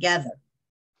stuff together,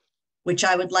 which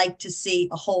I would like to see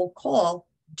a whole call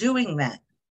doing that.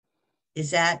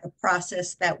 Is that a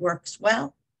process that works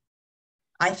well?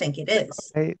 I think it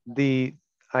is. I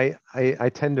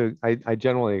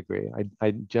generally agree.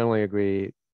 I generally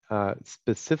agree.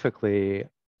 Specifically,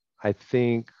 I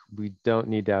think we don't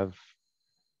need to have,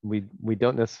 we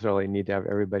don't necessarily need to have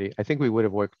everybody. I think we would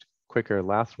have worked quicker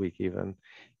last week even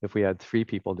if we had 3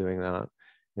 people doing that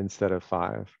instead of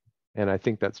 5. And I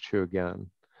think that's true again.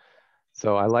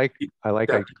 So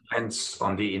that depends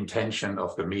on the intention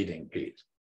of the meeting, Pete.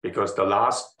 Because the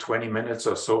last 20 minutes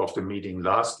or so of the meeting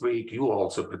last week, you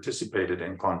also participated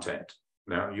in content.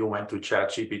 Now you went to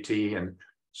ChatGPT, and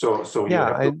so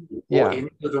yeah, you go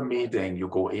into the meeting. You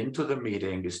go into the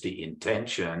meeting with the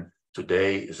intention.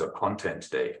 Today is a content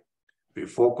day. We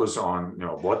focus on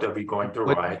what are we going to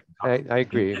write. I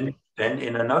agree. And then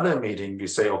in another meeting we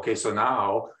say, okay, so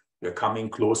now we're coming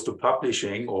close to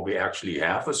publishing, or we actually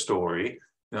have a story.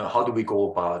 How do we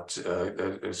go about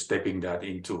stepping that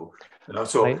into?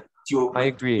 I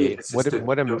agree.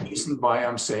 The reason why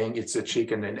I'm saying it's a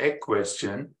chicken and egg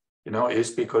question,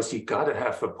 is because you got to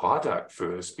have a product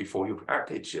first before you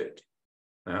package it.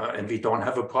 And we don't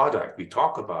have a product. We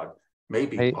talk about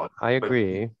maybe. I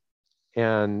agree.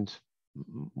 And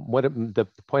the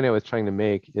point I was trying to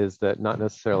make is that not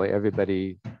necessarily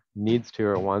everybody needs to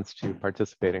or wants to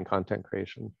participate in content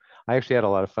creation. I actually had a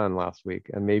lot of fun last week,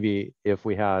 and maybe if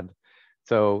we had,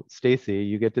 so Stacy,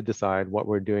 you get to decide what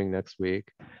we're doing next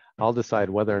week. I'll decide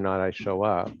whether or not I show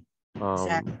up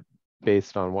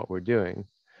based on what we're doing,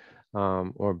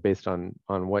 or based on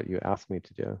what you ask me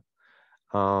to do.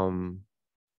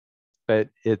 But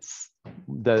it's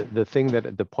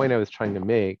the point I was trying to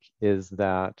make is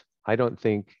that I don't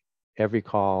think every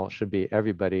call should be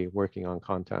everybody working on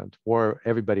content or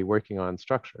everybody working on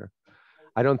structure.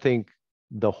 I don't think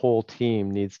the whole team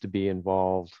needs to be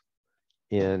involved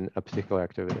in a particular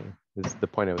activity, is the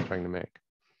point I was trying to make.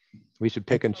 We should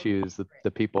pick and choose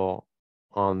the people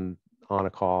on a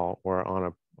call or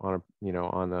on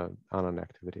an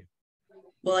activity.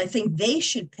 Well, I think they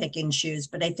should pick and choose,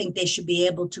 but I think they should be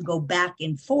able to go back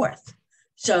and forth.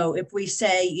 So if we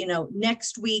say,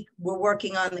 next week we're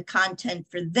working on the content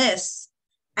for this,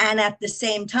 and at the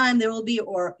same time there will be,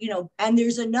 and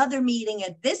there's another meeting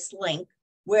at this link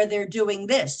where they're doing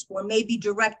this, or maybe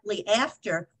directly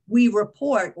after we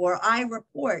report or I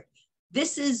report,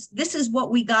 this is what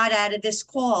we got out of this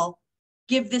call.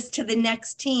 Give this to the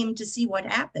next team to see what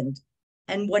happened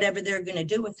and whatever they're going to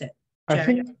do with it.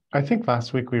 I think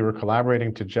last week we were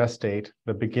collaborating to gestate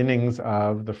the beginnings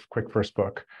of the Quick First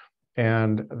book.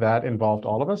 And that involved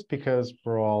all of us because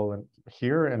we're all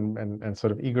here and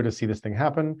sort of eager to see this thing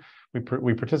happen.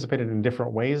 We participated in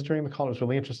different ways during the call. It was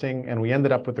really interesting, and we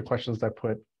ended up with the questions that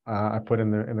I put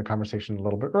in the conversation a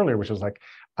little bit earlier, which was like,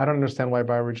 I don't understand why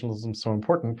bioregionalism is so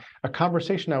important. A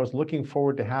conversation I was looking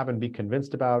forward to have and be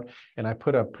convinced about, and I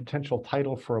put a potential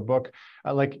title for a book.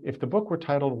 Like if the book were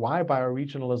titled "Why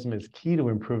Bioregionalism is Key to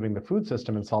Improving the Food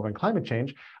System and Solving Climate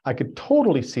Change," I could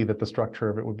totally see that the structure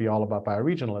of it would be all about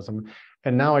bioregionalism.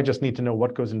 And now I just need to know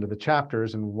what goes into the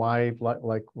chapters and why,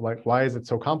 why is it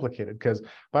so complicated? Because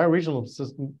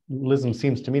bioregionalism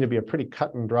seems to me to be a pretty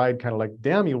cut and dried kind of like,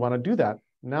 damn, you want to do that?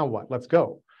 Now what? Let's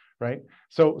go, right?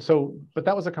 But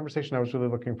that was a conversation I was really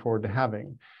looking forward to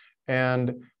having.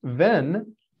 And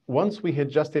then once we had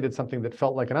gestated something that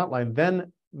felt like an outline,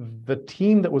 then the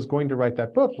team that was going to write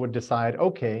that book would decide,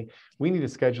 okay, we need to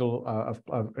schedule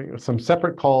some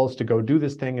separate calls to go do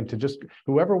this thing, and to just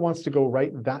whoever wants to go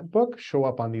write that book, show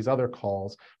up on these other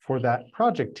calls for that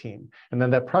project team. And then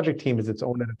that project team is its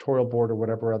own editorial board or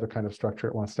whatever other kind of structure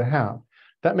it wants to have.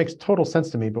 That makes total sense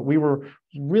to me, but we were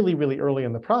really, really early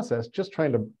in the process, just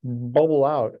trying to bubble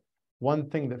out one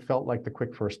thing that felt like the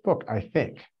Quick First book, I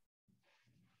think.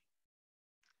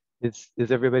 Is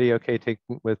everybody okay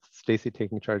with Stacy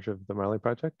taking charge of the Marley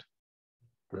project?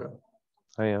 Yeah.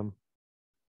 I am.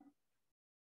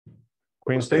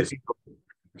 Queen Stacy.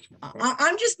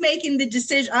 I'm just making the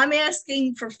decision. I'm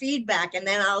asking for feedback and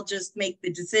then I'll just make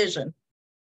the decision.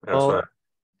 That's Well, right.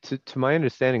 to my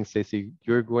understanding, Stacy,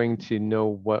 you're going to know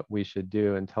what we should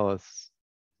do and tell us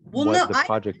Well, what no, the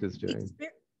project is doing.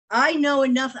 I know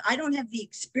enough. I don't have the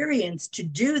experience to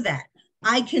do that.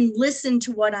 I can listen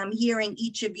to what I'm hearing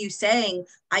each of you saying.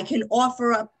 I can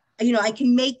offer up, you know, I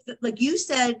can make, like you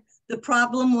said, the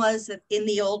problem was that in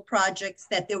the old projects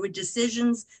that there were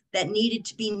decisions that needed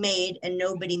to be made and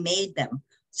nobody made them.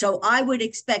 So I would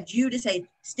expect you to say,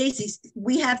 Stacy,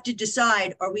 we have to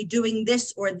decide, are we doing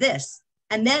this or this?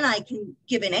 And then I can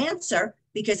give an answer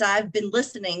because I've been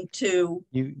listening to.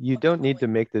 You don't need to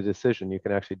make the decision. You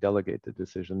can actually delegate the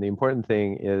decision. The important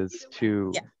thing is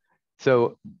to,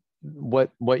 so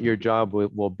what your job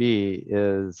will be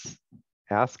is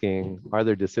asking, are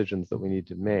there decisions that we need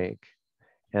to make?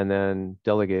 And then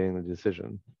delegating the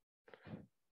decision.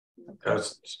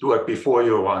 Stuart, before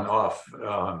you run off,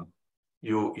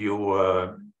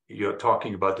 you're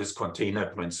talking about this container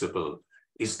principle.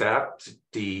 Is that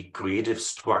the creative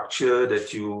structure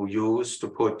that you use to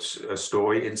put a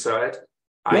story inside?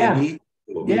 Yeah. We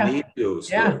need to.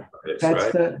 Yeah.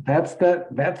 That's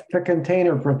right? the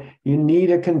container. You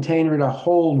need a container to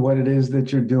hold what it is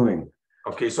that you're doing.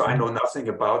 Okay, so I know nothing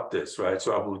about this, right?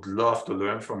 So I would love to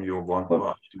learn from you one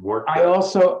work. I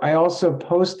also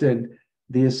posted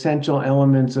the essential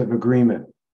elements of agreement.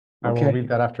 Okay? I will read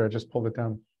that after I just pulled it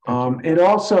down. It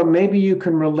also, maybe you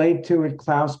can relate to it,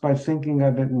 Klaus, by thinking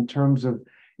of it in terms of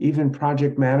even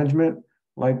project management,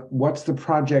 like what's the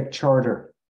project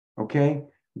charter, okay?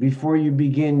 Before you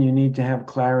begin, you need to have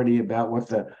clarity about what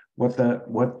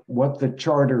the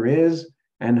charter is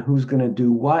and who's going to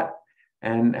do what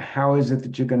and how is it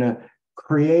that you're going to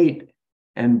create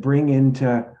and bring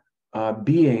into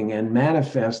being and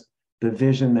manifest the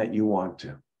vision that you want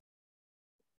to.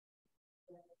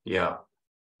 Yeah.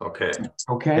 Okay.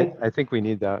 Okay. I think we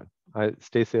need that.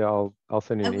 Stacy, I'll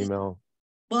send you an email.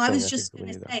 Well, I was just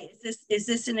going to say, is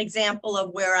this an example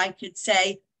of where I could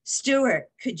say,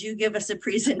 Stuart, could you give us a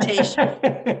presentation?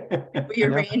 We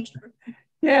arrange.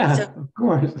 Yeah, So,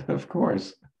 of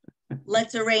course.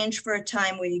 Let's arrange for a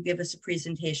time where you give us a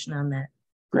presentation on that.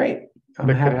 Great.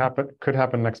 Could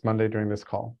happen next Monday during this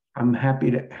call. I'm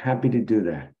happy to do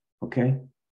that. Okay.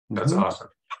 That's awesome.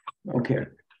 Okay.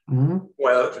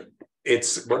 Well,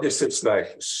 it's what is it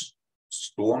like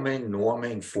storming,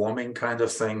 norming, forming kind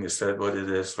of thing? Is that what it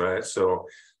is, right? So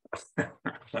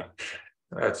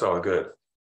that's all good.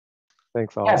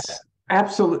 Thanks, all. Yes,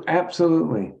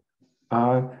 absolutely.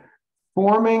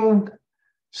 Forming,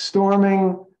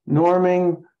 storming,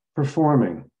 norming,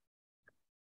 performing.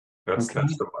 That's the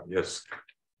one, yes.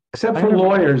 Except for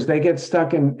lawyers, they get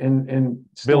stuck in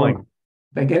billing.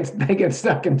 They get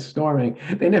stuck in storming.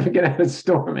 They never get out of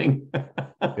storming.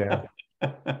 Yeah.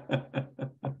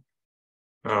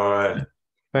 All right.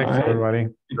 Thanks, everybody.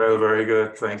 Very, very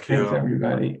good. Thank you. Thanks,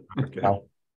 everybody. Okay. Wow.